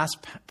particular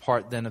last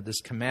part then of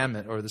this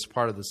commandment, or this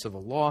part of the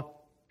civil law,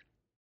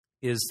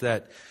 is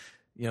that,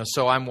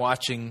 so I'm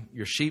watching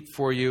your sheep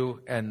for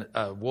you, and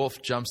a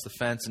wolf jumps the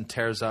fence and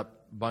tears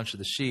up a bunch of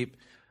the sheep.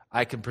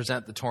 I can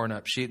present the torn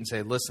up sheep and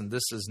say, listen,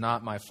 this is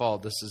not my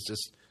fault. This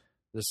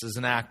is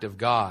an act of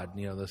God.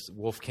 This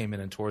wolf came in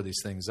and tore these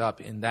things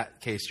up. In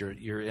that case,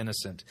 you're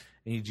innocent,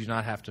 and you do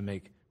not have to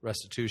make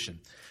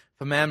restitution.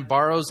 If a man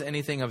borrows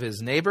anything of his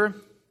neighbor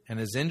and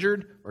is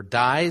injured or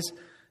dies,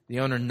 the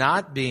owner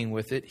not being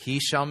with it,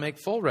 he shall make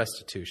full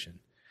restitution.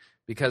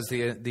 Because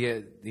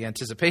the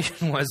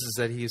anticipation was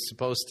that he is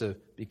supposed to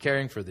be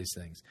caring for these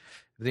things.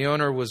 If the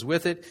owner was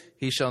with it,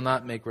 he shall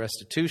not make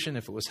restitution.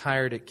 If it was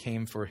hired, it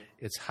came for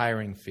its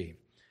hiring fee.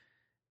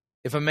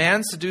 If a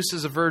man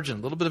seduces a virgin,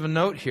 a little bit of a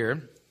note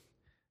here,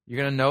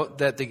 you're going to note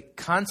that the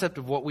concept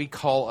of what we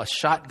call a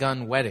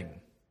shotgun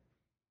wedding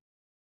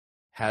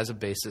has a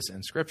basis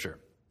in Scripture.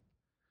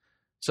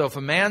 So if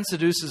a man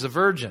seduces a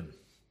virgin,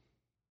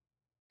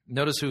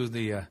 notice who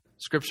the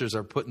Scriptures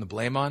are putting the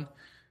blame on.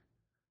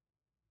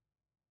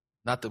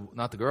 Not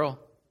the girl.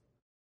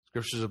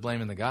 Scriptures are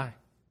blaming the guy.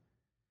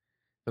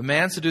 If a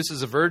man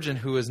seduces a virgin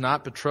who is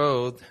not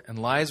betrothed and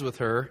lies with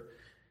her,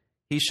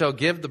 he shall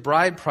give the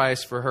bride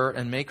price for her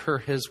and make her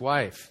his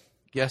wife.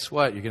 Guess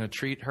what? You're going to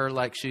treat her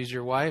like she's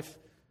your wife?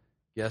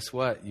 Guess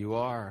what? You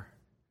are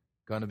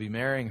going to be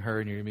marrying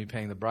her, and you're going to be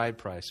paying the bride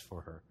price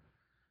for her.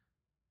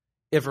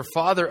 If her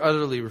father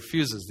utterly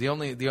refuses, the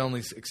only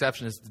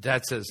exception is the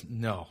dad says,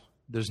 no,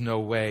 there's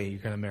no way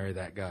you're going to marry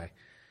that guy.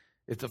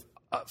 If the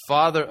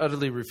father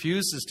utterly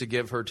refuses to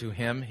give her to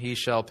him, he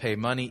shall pay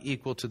money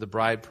equal to the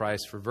bride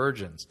price for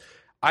virgins.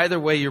 Either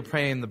way, you're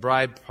paying the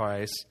bride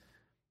price,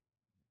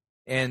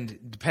 and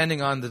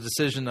depending on the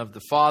decision of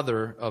the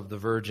father of the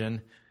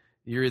virgin,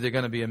 you're either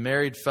going to be a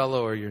married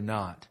fellow or you're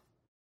not.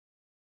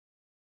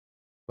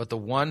 But the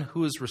one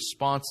who is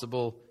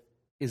responsible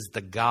is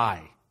the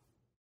guy.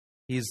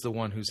 He's the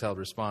one who's held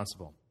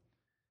responsible.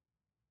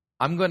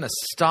 I'm going to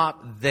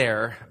stop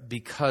there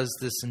because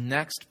this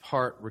next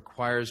part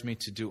requires me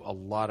to do a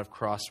lot of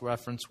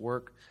cross-reference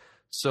work.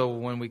 So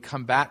when we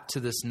come back to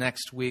this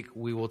next week,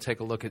 we will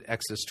take a look at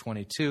Exodus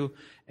 22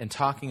 and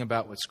talking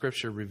about what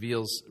Scripture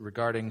reveals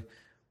regarding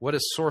what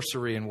is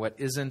sorcery and what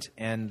isn't,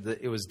 and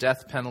it was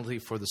death penalty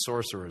for the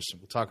sorcerers.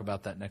 We'll talk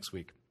about that next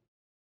week.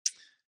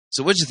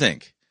 So what'd you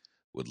think?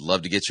 Would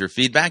love to get your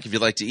feedback. If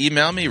you'd like to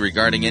email me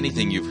regarding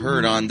anything you've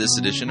heard on this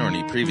edition or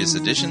any previous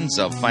editions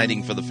of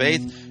Fighting for the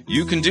Faith,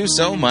 you can do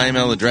so. My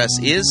email address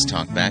is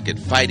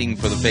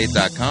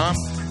talkback@fightingforthefaith.com,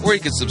 or you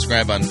can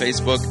subscribe on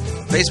Facebook,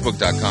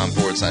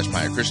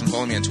 facebook.com/Pirate Christian.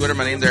 Follow me on Twitter.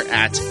 My name there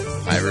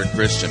 @Pirate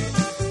Christian.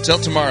 Till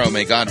tomorrow,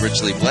 may God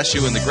richly bless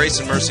you in the grace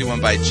and mercy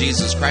won by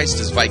Jesus Christ,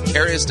 his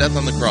vicarious death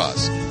on the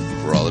cross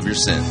for all of your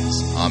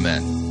sins.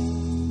 Amen.